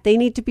seen that they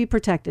need to be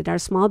protected, our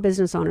small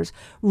business owners,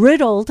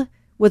 riddled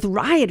with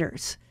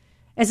rioters,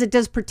 as it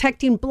does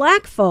protecting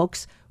Black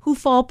folks who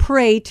fall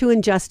prey to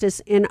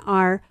injustice in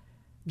our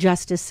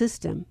justice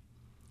system.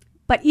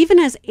 But even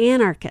as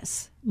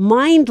anarchists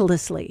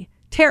mindlessly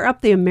tear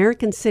up the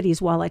American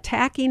cities while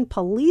attacking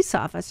police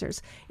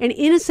officers and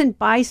innocent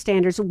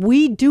bystanders,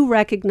 we do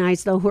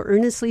recognize, though, who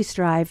earnestly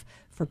strive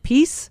for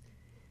peace,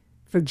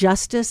 for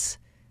justice,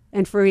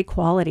 and for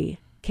equality,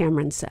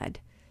 Cameron said.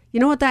 You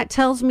know what that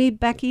tells me,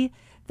 Becky?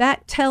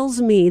 That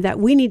tells me that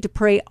we need to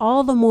pray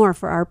all the more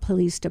for our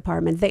police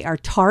department. They are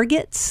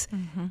targets.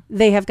 Mm-hmm.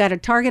 They have got a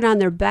target on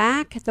their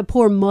back. The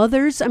poor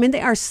mothers. I mean,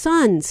 they are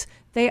sons.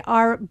 They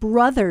are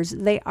brothers.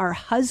 They are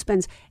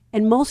husbands.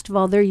 And most of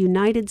all, they're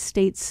United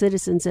States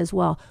citizens as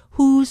well.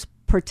 Who's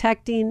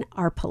protecting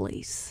our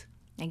police?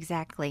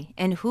 Exactly.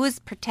 And who is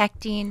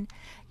protecting,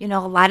 a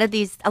lot of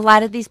these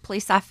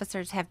police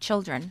officers have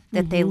children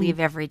that they leave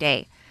every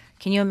day.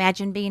 Can you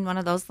imagine being one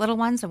of those little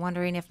ones and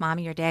wondering if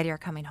mommy or daddy are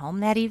coming home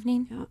that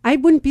evening? Yeah. I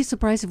wouldn't be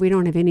surprised if we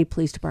don't have any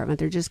police department.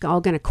 They're just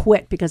all going to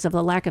quit because of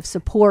the lack of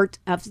support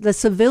of the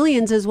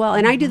civilians as well.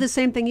 And I do the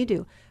same thing you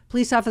do.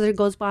 Police officer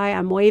goes by,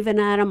 I'm waving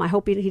at him. I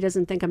hope he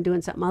doesn't think I'm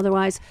doing something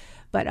otherwise.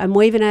 But I'm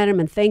waving at him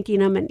and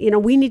thanking him.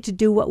 And, we need to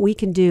do what we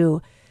can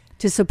do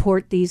to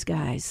support these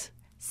guys.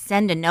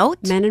 Send a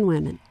note. Men and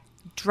women.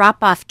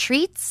 Drop off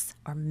treats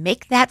or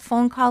make that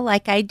phone call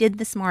like I did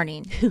this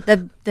morning.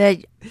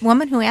 The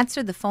woman who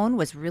answered the phone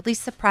was really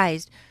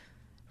surprised.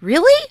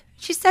 Really?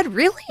 She said,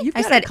 really?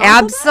 I said,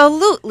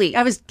 absolutely.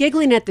 I was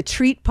giggling at the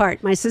treat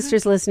part. My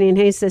sister's listening.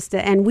 Hey, sister.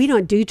 And we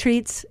don't do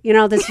treats.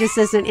 This just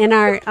isn't in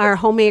our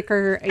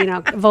homemaker,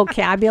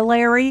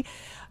 vocabulary.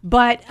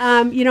 But,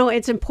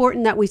 it's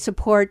important that we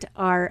support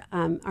our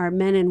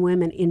men and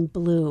women in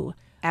blue.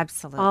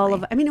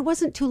 Absolutely. It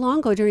wasn't too long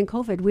ago during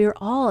COVID. We were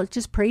all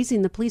just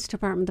praising the police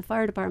department, the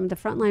fire department, the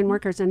frontline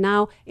workers. And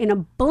now in a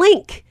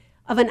blink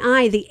of an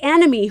eye, the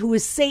enemy, who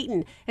is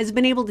Satan, has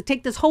been able to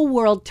take this whole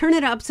world, turn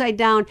it upside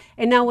down.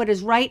 And now what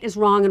is right is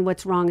wrong and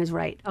what's wrong is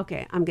right.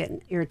 Okay, I'm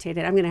getting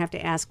irritated. I'm going to have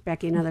to ask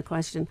Becky another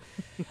question.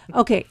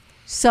 Okay,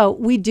 so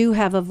we do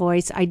have a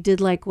voice. I did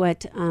like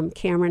what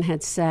Cameron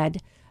had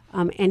said.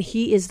 And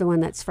he is the one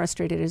that's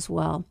frustrated as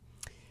well.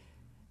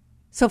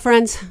 So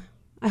friends,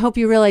 I hope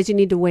you realize you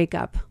need to wake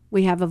up.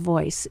 We have a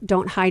voice.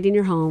 Don't hide in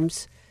your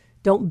homes.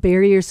 Don't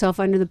bury yourself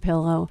under the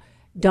pillow.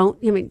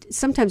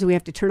 Sometimes we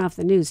have to turn off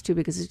the news too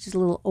because it's just a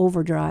little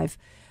overdrive.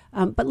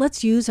 But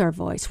let's use our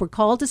voice. We're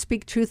called to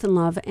speak truth and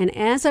love. And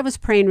as I was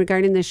praying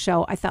regarding this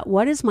show, I thought,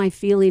 what is my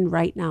feeling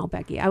right now,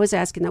 Becky? I was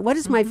asking that. What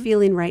is my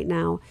feeling right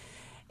now?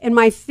 And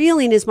my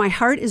feeling is my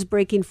heart is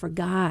breaking for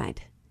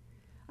God.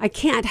 I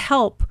can't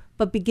help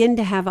but begin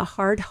to have a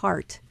hard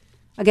heart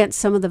against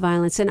some of the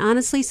violence. And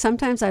honestly,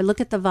 sometimes I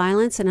look at the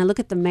violence and I look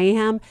at the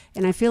mayhem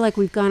and I feel like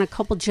we've gone a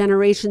couple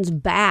generations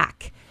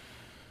back.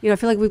 I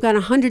feel like we've gone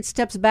 100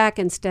 steps back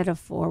instead of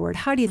forward.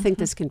 How do you think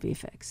this can be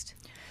fixed?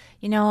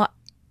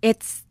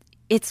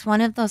 It's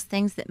one of those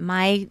things that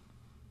my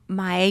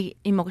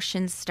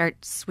emotions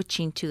start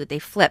switching to. They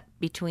flip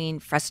between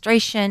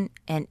frustration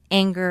and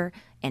anger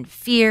and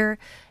fear.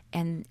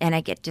 And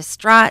I get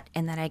distraught,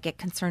 and then I get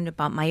concerned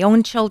about my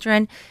own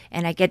children,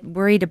 and I get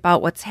worried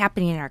about what's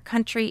happening in our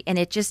country, and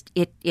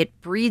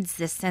it breeds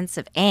this sense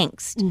of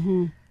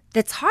angst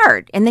that's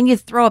hard. And then you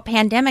throw a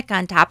pandemic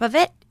on top of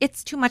it,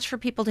 it's too much for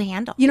people to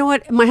handle. You know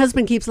what? My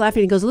husband keeps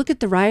laughing. He goes, look at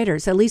the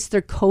rioters. At least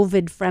they're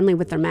COVID friendly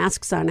with their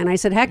masks on. And I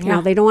said, heck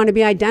no, they don't want to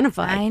be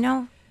identified. I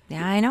know.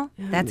 Yeah, I know.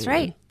 That's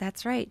right.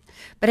 That's right.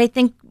 But I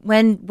think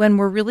when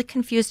we're really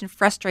confused and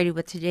frustrated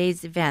with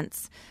today's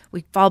events,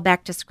 we fall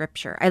back to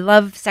Scripture. I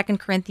love 2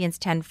 Corinthians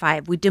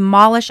 10:5. We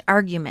demolish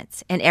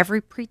arguments and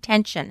every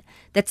pretension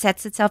that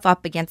sets itself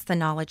up against the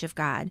knowledge of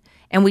God,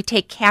 and we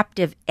take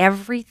captive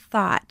every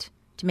thought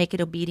to make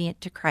it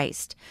obedient to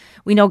Christ.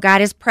 We know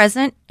God is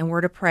present, and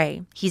we're to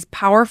pray. He's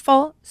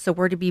powerful, so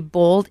we're to be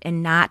bold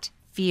and not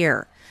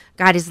fear.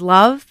 God is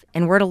love,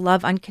 and we're to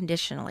love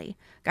unconditionally.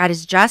 God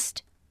is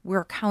just,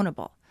 we're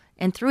accountable.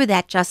 And through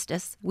that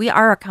justice, we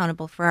are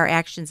accountable for our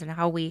actions and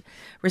how we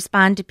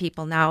respond to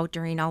people now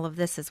during all of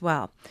this as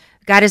well.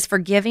 God is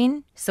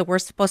forgiving, so we're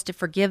supposed to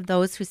forgive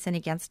those who sin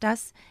against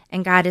us.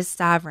 And God is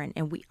sovereign,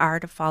 and we are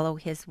to follow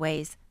his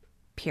ways,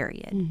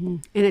 period. Mm-hmm.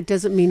 And it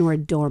doesn't mean we're a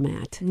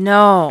doormat.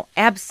 No,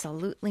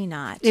 absolutely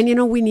not.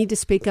 And, we need to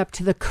speak up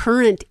to the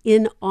current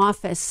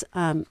in-office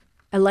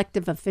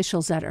elective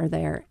officials that are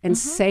there and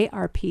say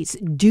our piece,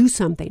 do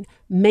something,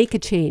 make a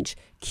change,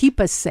 keep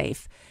us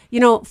safe.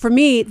 For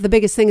me, the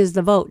biggest thing is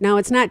the vote. Now,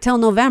 it's not till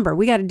November.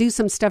 We got to do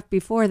some stuff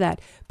before that.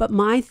 But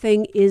my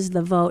thing is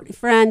the vote.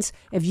 Friends,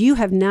 if you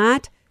have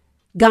not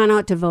gone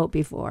out to vote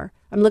before,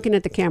 I'm looking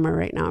at the camera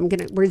right now.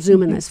 We're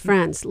zooming this.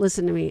 Friends,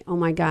 listen to me. Oh,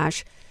 my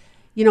gosh.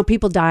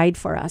 People died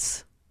for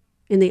us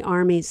in the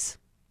armies,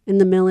 in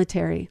the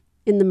military,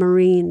 in the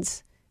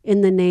Marines,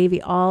 in the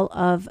Navy, all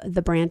of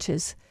the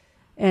branches.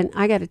 And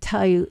I got to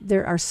tell you,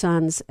 there are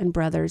sons and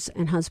brothers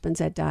and husbands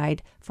that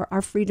died for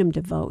our freedom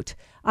to vote.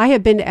 I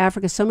have been to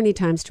Africa so many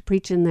times to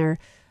preach in their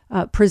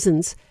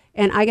prisons.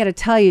 And I got to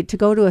tell you, to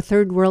go to a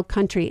third world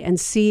country and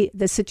see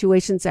the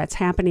situations that's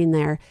happening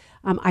there,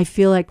 I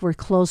feel like we're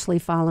closely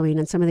following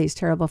in some of these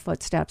terrible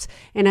footsteps.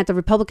 And at the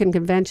Republican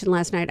convention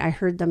last night, I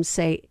heard them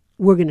say,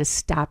 we're going to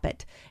stop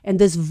it. And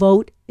this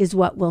vote is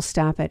what will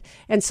stop it.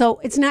 And so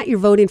it's not you're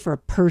voting for a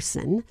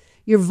person.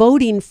 You're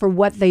voting for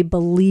what they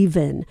believe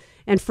in.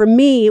 And for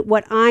me,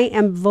 what I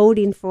am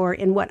voting for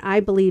and what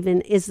I believe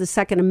in is the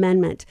Second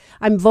Amendment.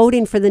 I'm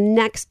voting for the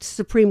next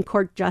Supreme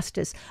Court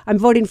justice. I'm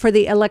voting for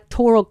the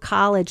Electoral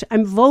College.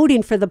 I'm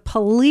voting for the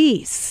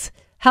police.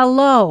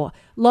 Hello,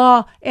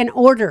 law and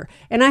order.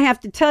 And I have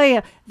to tell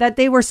you that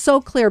they were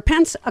so clear.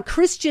 Pence, a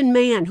Christian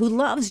man who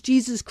loves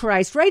Jesus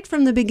Christ right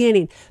from the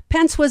beginning.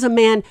 Pence was a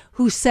man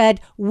who said,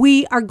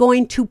 we are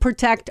going to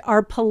protect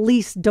our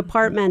police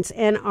departments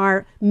and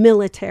our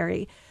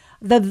military.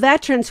 The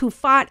veterans who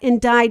fought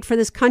and died for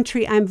this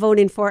country, I'm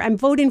voting for. I'm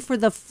voting for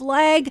the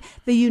flag,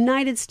 the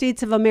United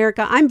States of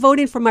America. I'm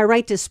voting for my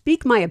right to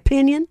speak my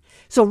opinion.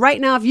 So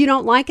right now, if you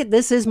don't like it,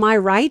 this is my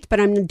right,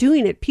 but I'm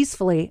doing it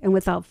peacefully and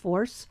without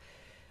force.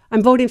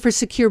 I'm voting for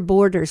secure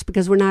borders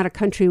because we're not a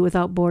country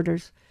without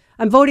borders.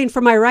 I'm voting for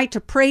my right to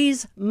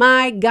praise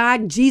my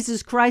God,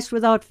 Jesus Christ,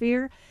 without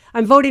fear.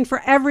 I'm voting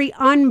for every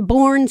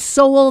unborn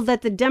soul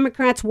that the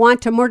Democrats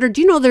want to murder. Do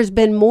you know there's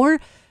been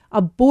more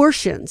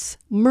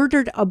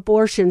murdered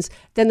abortions,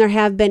 than there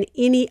have been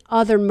any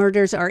other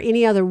murders or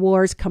any other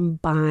wars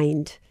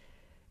combined?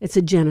 It's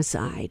a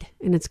genocide,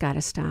 and it's got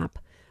to stop.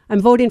 I'm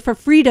voting for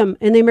freedom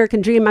and the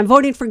American dream. I'm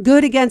voting for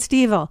good against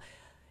evil.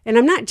 And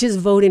I'm not just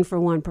voting for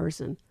one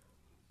person.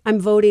 I'm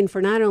voting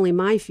for not only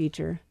my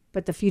future,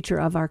 but the future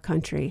of our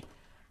country.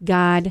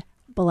 God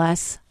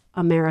bless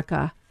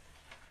America.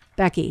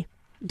 Becky,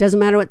 doesn't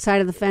matter what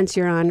side of the fence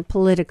you're on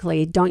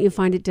politically, don't you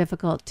find it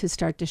difficult to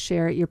start to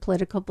share your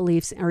political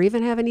beliefs or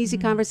even have an easy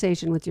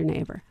conversation with your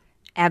neighbor?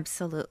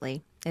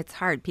 Absolutely. It's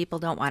hard. People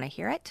don't want to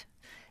hear it.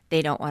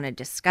 They don't want to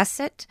discuss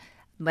it.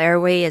 Their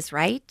way is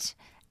right.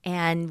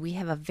 And we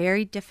have a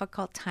very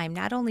difficult time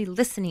not only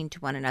listening to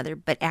one another,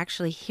 but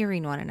actually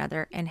hearing one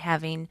another and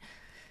having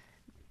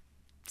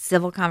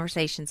civil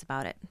conversations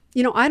about it.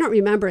 I don't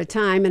remember a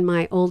time in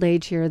my old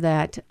age here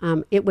that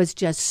it was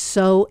just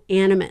so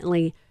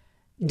animately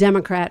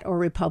Democrat or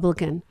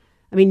Republican.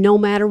 I mean, no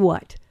matter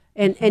what.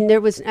 And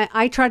there was,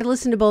 I try to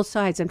listen to both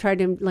sides. I'm trying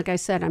to, like I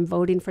said, I'm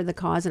voting for the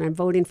cause and I'm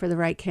voting for the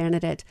right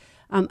candidate.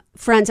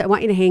 Friends, I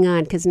want you to hang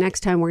on because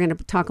next time we're going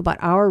to talk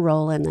about our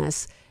role in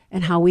this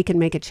and how we can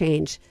make a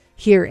change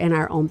here in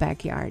our own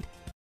backyard.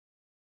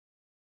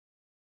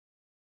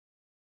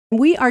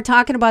 We are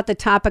talking about the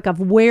topic of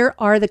where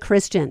are the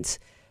Christians?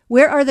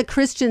 Where are the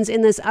Christians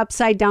in this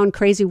upside down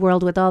crazy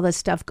world with all this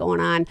stuff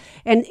going on?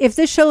 And if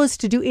this show is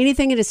to do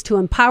anything, it is to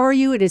empower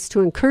you. It is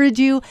to encourage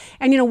you.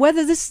 And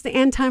whether this is the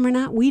end time or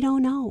not, we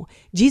don't know.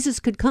 Jesus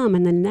could come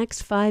in the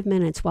next 5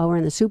 minutes while we're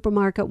in the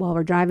supermarket, while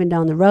we're driving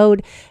down the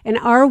road. And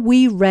are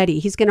we ready?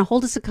 He's going to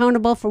hold us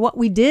accountable for what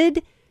we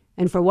did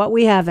and for what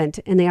we haven't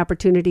and the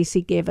opportunities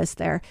he gave us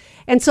there.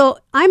 And so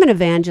I'm an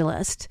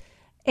evangelist.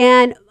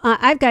 And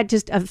I've got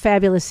just a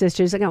fabulous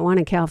sisters. I got one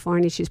in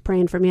California. She's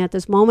praying for me at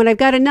this moment. I've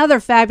got another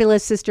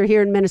fabulous sister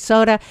here in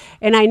Minnesota.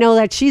 And I know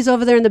that she's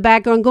over there in the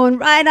background going,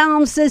 right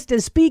on,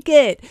 sister, speak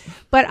it.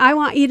 But I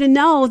want you to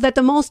know that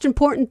the most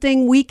important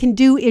thing we can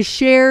do is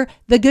share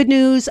the good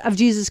news of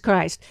Jesus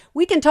Christ.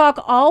 We can talk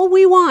all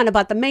we want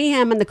about the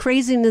mayhem and the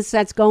craziness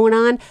that's going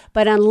on.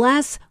 But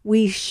unless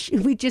we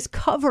just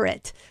cover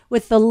it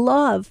with the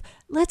love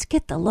Let's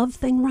get the love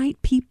thing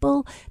right,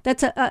 people.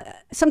 That's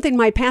something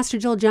my pastor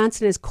Joel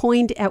Johnson has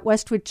coined at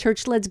Westwood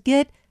Church. Let's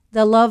get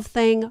the love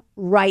thing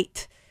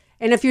right.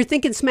 And if you're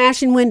thinking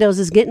smashing windows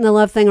is getting the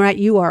love thing right,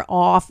 you are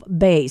off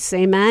base.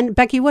 Amen.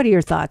 Becky, what are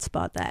your thoughts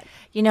about that?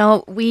 You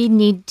know, we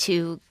need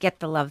to get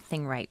the love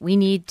thing right. We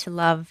need to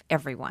love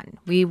everyone.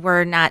 We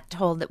were not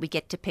told that we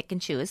get to pick and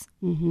choose.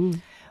 Mm-hmm.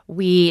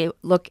 We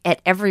look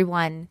at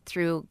everyone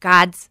through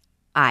God's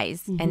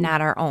eyes and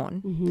not our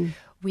own. Mm-hmm.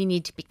 We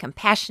need to be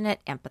compassionate,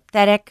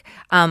 empathetic.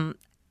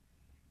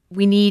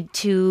 We need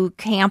to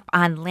camp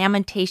on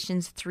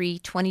Lamentations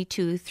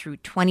 3:22 through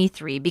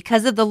 23.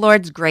 Because of the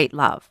Lord's great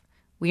love,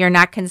 we are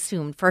not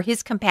consumed, for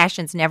his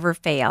compassions never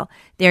fail.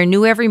 They are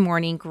new every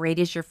morning. Great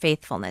is your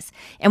faithfulness.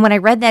 And when I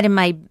read that in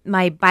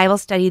my Bible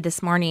study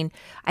this morning,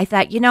 I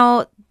thought,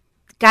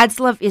 God's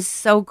love is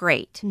so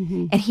great,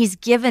 and he's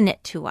given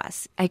it to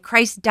us.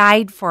 Christ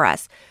died for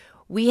us.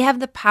 We have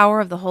the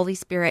power of the Holy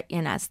Spirit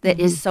in us that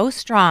is so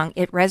strong,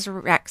 it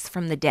resurrects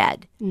from the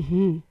dead.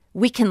 Mm-hmm.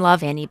 We can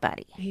love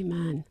anybody.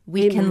 Amen.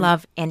 We can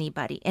love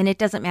anybody. And it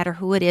doesn't matter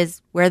who it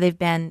is, where they've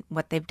been,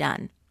 what they've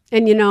done.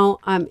 And,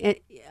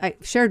 I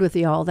shared with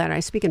you all that I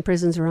speak in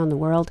prisons around the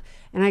world,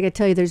 and I got to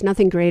tell you, there's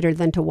nothing greater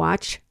than to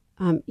watch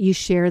you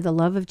share the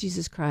love of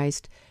Jesus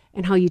Christ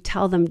and how you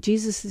tell them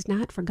Jesus has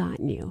not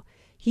forgotten you.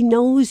 He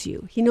knows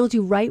you. He knows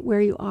you right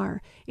where you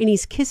are, and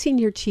he's kissing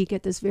your cheek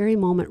at this very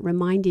moment,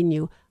 reminding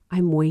you,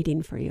 I'm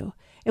waiting for you.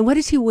 And what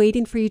is he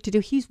waiting for you to do?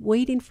 He's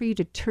waiting for you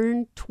to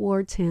turn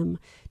towards him,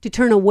 to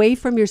turn away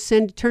from your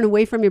sin, to turn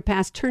away from your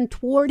past, turn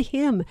toward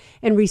him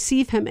and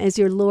receive him as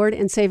your Lord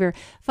and Savior.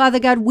 Father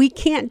God, we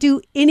can't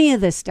do any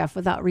of this stuff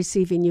without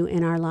receiving you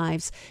in our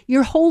lives.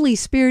 Your Holy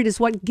Spirit is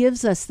what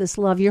gives us this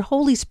love. Your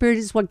Holy Spirit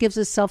is what gives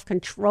us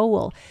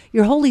self-control.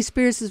 Your Holy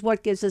Spirit is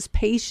what gives us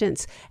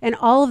patience and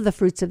all of the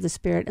fruits of the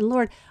Spirit. And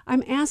Lord,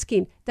 I'm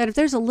asking that if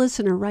there's a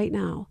listener right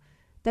now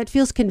that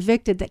feels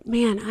convicted that,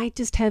 man, I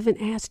just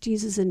haven't asked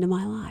Jesus into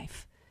my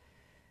life,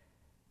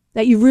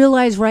 that you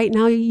realize right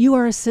now you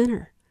are a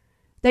sinner,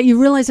 that you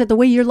realize that the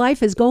way your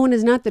life is going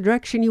is not the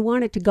direction you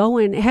want it to go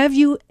in. Have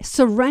you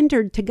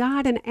surrendered to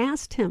God and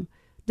asked him,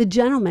 the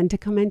gentleman, to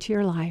come into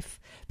your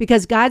life?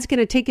 Because God's going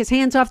to take his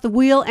hands off the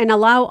wheel and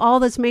allow all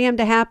this mayhem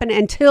to happen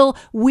until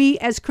we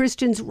as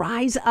Christians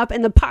rise up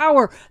in the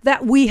power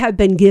that we have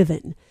been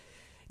given.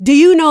 Do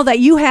you know that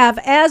you have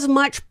as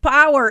much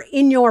power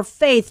in your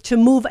faith to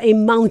move a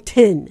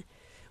mountain?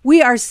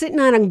 We are sitting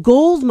on a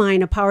gold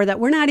mine of power that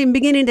we're not even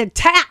beginning to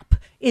tap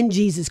in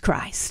Jesus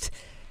Christ.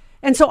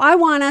 And so I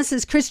want us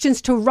as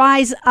Christians to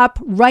rise up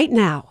right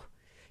now,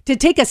 to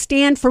take a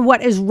stand for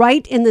what is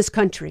right in this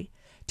country,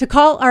 to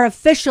call our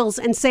officials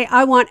and say,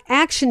 I want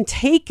action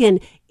taken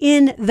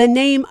in the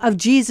name of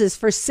Jesus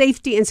for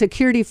safety and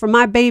security for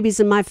my babies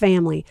and my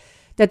family.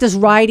 That this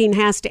rioting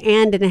has to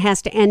end, and it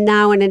has to end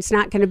now, and it's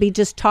not going to be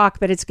just talk,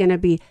 but it's going to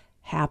be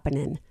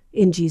happening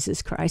in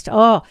Jesus Christ.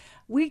 Oh,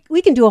 we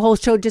can do a whole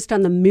show just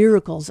on the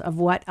miracles of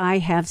what I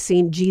have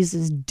seen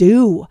Jesus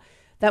do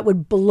that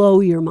would blow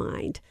your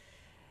mind.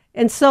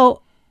 And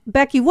so,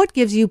 Becky, what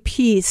gives you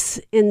peace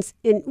in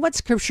what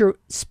scripture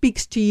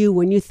speaks to you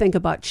when you think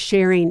about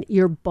sharing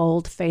your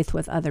bold faith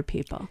with other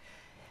people?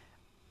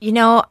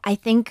 I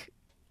think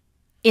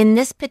in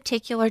this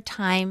particular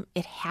time,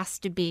 it has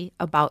to be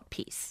about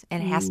peace,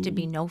 and it has to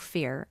be no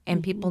fear.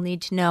 And people need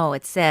to know,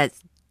 it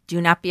says, do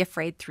not be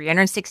afraid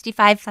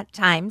 365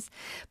 times.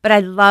 But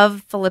I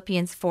love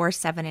Philippians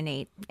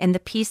 4:7-8. And the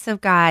peace of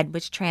God,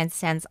 which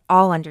transcends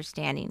all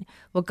understanding,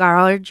 will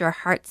guard your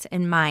hearts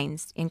and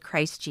minds in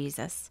Christ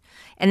Jesus.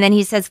 And then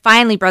he says,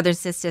 finally,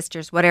 brothers and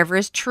sisters, whatever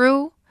is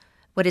true,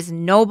 what is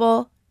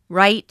noble,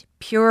 right,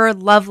 pure,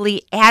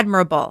 lovely,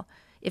 admirable,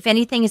 if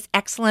anything is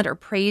excellent or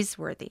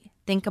praiseworthy,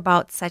 think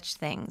about such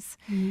things.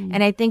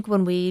 And I think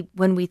when we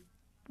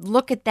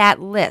look at that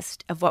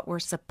list of what we're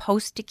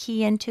supposed to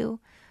key into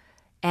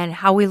and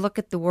how we look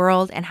at the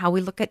world and how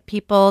we look at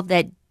people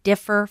that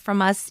differ from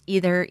us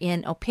either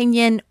in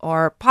opinion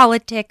or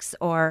politics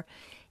or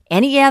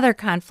any other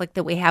conflict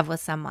that we have with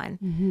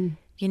someone,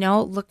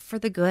 look for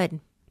the good.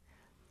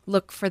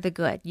 Look for the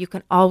good. You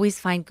can always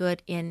find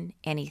good in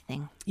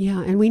anything.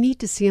 Yeah, and we need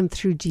to see him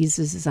through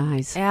Jesus'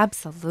 eyes.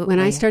 Absolutely.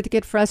 When I start to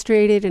get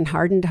frustrated and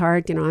hardened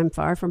heart, I'm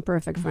far from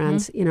perfect,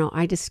 friends.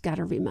 I just got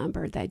to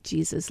remember that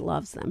Jesus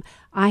loves them.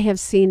 I have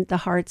seen the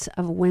hearts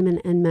of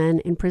women and men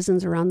in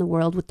prisons around the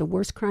world with the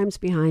worst crimes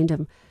behind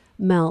them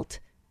melt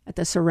at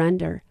the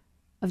surrender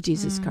of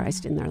Jesus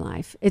Christ in their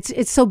life.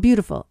 It's so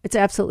beautiful. It's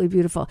absolutely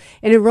beautiful.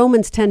 And in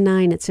Romans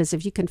 10:9, it says,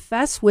 if you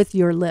confess with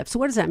your lips,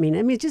 what does that mean?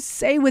 I mean, just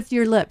say with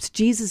your lips,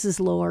 Jesus is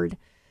Lord.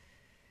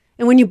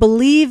 And when you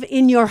believe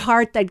in your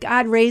heart that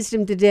God raised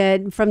him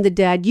from the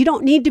dead, you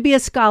don't need to be a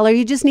scholar.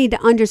 You just need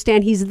to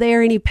understand he's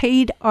there and he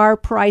paid our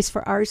price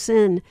for our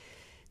sin.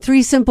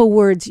 3 simple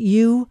words.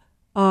 You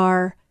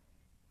are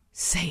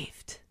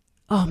saved.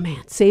 Oh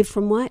man, saved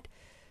from what?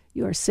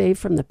 You are saved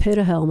from the pit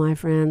of hell, my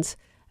friends.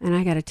 And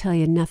I got to tell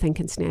you, nothing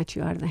can snatch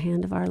you out of the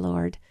hand of our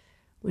Lord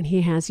when he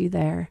has you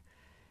there.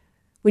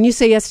 When you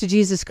say yes to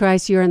Jesus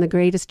Christ, you're on the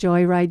greatest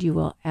joyride you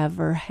will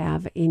ever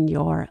have in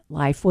your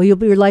life. Will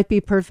your life be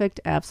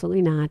perfect?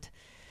 Absolutely not.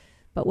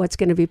 But what's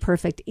going to be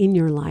perfect in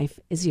your life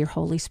is your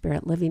Holy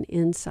Spirit living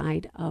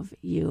inside of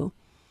you.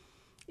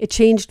 It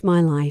changed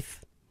my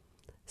life.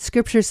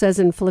 Scripture says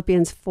in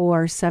Philippians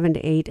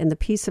 4:7-8, and the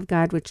peace of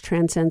God which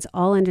transcends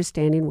all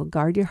understanding will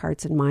guard your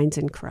hearts and minds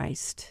in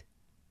Christ.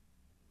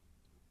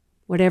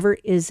 Whatever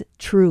is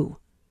true,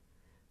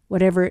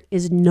 whatever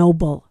is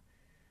noble,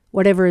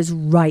 whatever is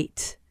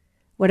right,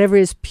 whatever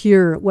is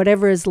pure,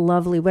 whatever is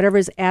lovely, whatever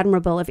is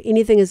admirable, if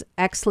anything is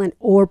excellent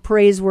or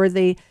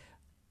praiseworthy,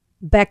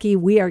 Becky,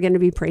 we are going to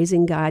be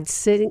praising God.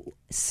 Think,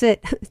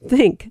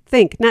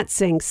 not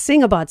sing.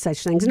 Sing about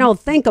such things. No,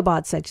 think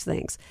about such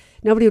things.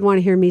 Nobody would want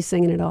to hear me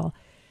singing at all.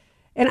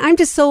 And I'm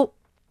just so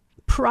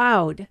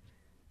proud.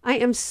 I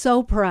am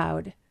so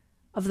proud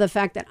of the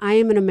fact that I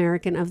am an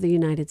American of the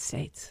United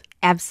States.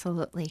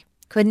 Absolutely.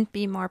 Couldn't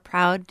be more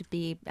proud to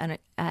be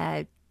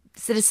a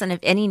citizen of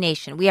any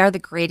nation. We are the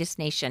greatest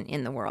nation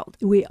in the world.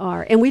 We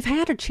are. And we've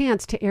had a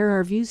chance to air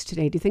our views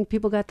today. Do you think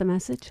people got the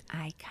message?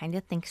 I kind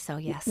of think so,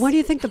 yes. What do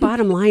you think the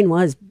bottom line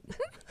was?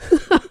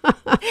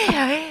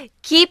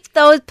 Keep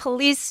those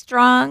police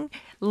strong.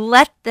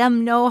 Let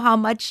them know how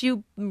much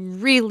you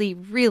really,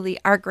 really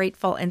are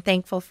grateful and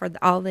thankful for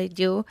all they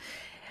do.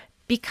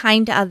 Be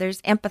kind to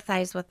others,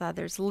 empathize with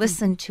others,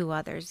 listen to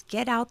others,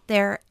 get out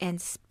there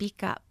and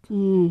speak up.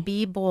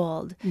 Be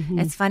bold.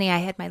 It's funny, I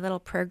had my little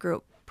prayer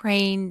group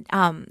praying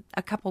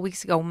a couple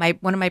weeks ago.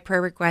 One of my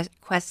prayer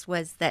requests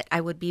was that I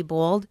would be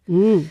bold.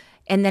 And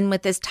then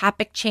with this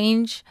topic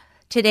change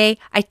today,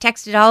 I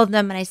texted all of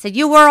them and I said,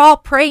 you were all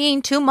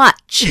praying too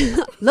much.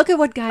 Look at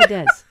what God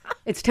does.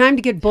 It's time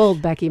to get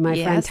bold, Becky, my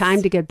friend.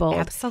 Time to get bold.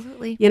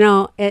 Absolutely. You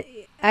know,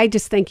 I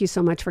just thank you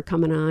so much for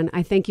coming on.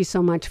 I thank you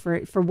so much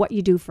for what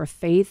you do for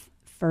Faith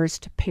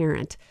First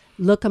Parent.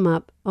 Look them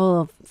up.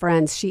 Oh,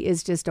 friends, she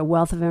is just a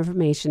wealth of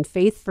information.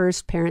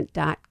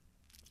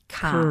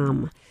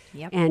 faithfirstparent.com.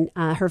 Yep. And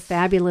her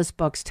fabulous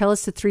books. Tell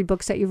us the 3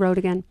 books that you wrote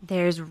again.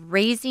 There's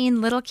Raising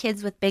Little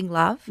Kids with Big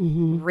Love,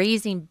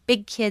 Raising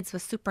Big Kids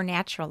with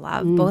Supernatural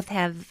Love. Both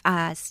have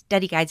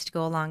study guides to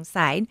go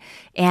alongside,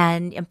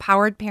 and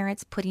Empowered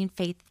Parents Putting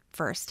Faith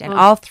First. And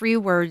all 3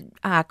 were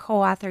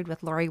co-authored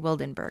with Lori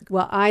Wildenberg.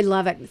 Well, I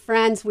love it.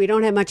 Friends, we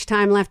don't have much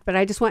time left, but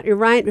I just want to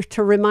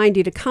remind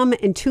you to come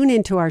and tune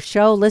into our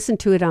show. Listen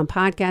to it on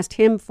podcast,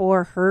 Him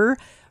for Her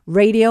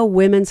Radio,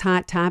 Women's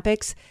Hot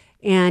Topics.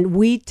 And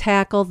we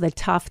tackle the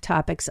tough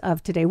topics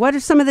of today. What are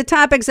some of the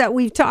topics that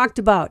we've talked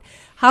about?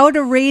 How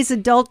to raise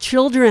adult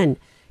children,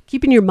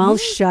 keeping your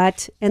mouth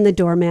shut and the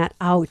doormat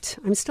out.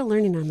 I'm still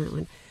learning on that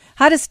one.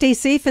 How to stay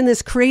safe in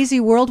this crazy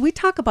world. We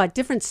talk about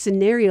different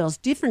scenarios,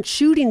 different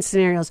shooting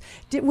scenarios.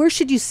 Where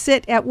should you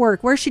sit at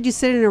work? Where should you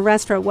sit in a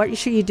restaurant? What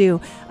should you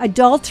do?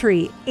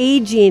 Adultery,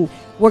 aging.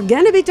 We're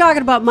going to be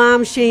talking about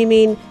mom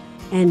shaming,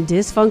 and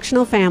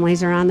dysfunctional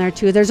families are on there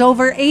too. There's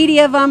over 80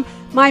 of them.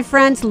 My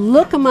friends,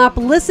 look them up,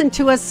 listen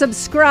to us,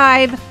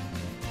 subscribe.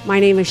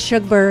 My name is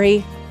Shug.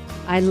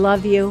 I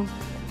love you.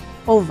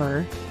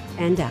 Over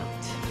and out.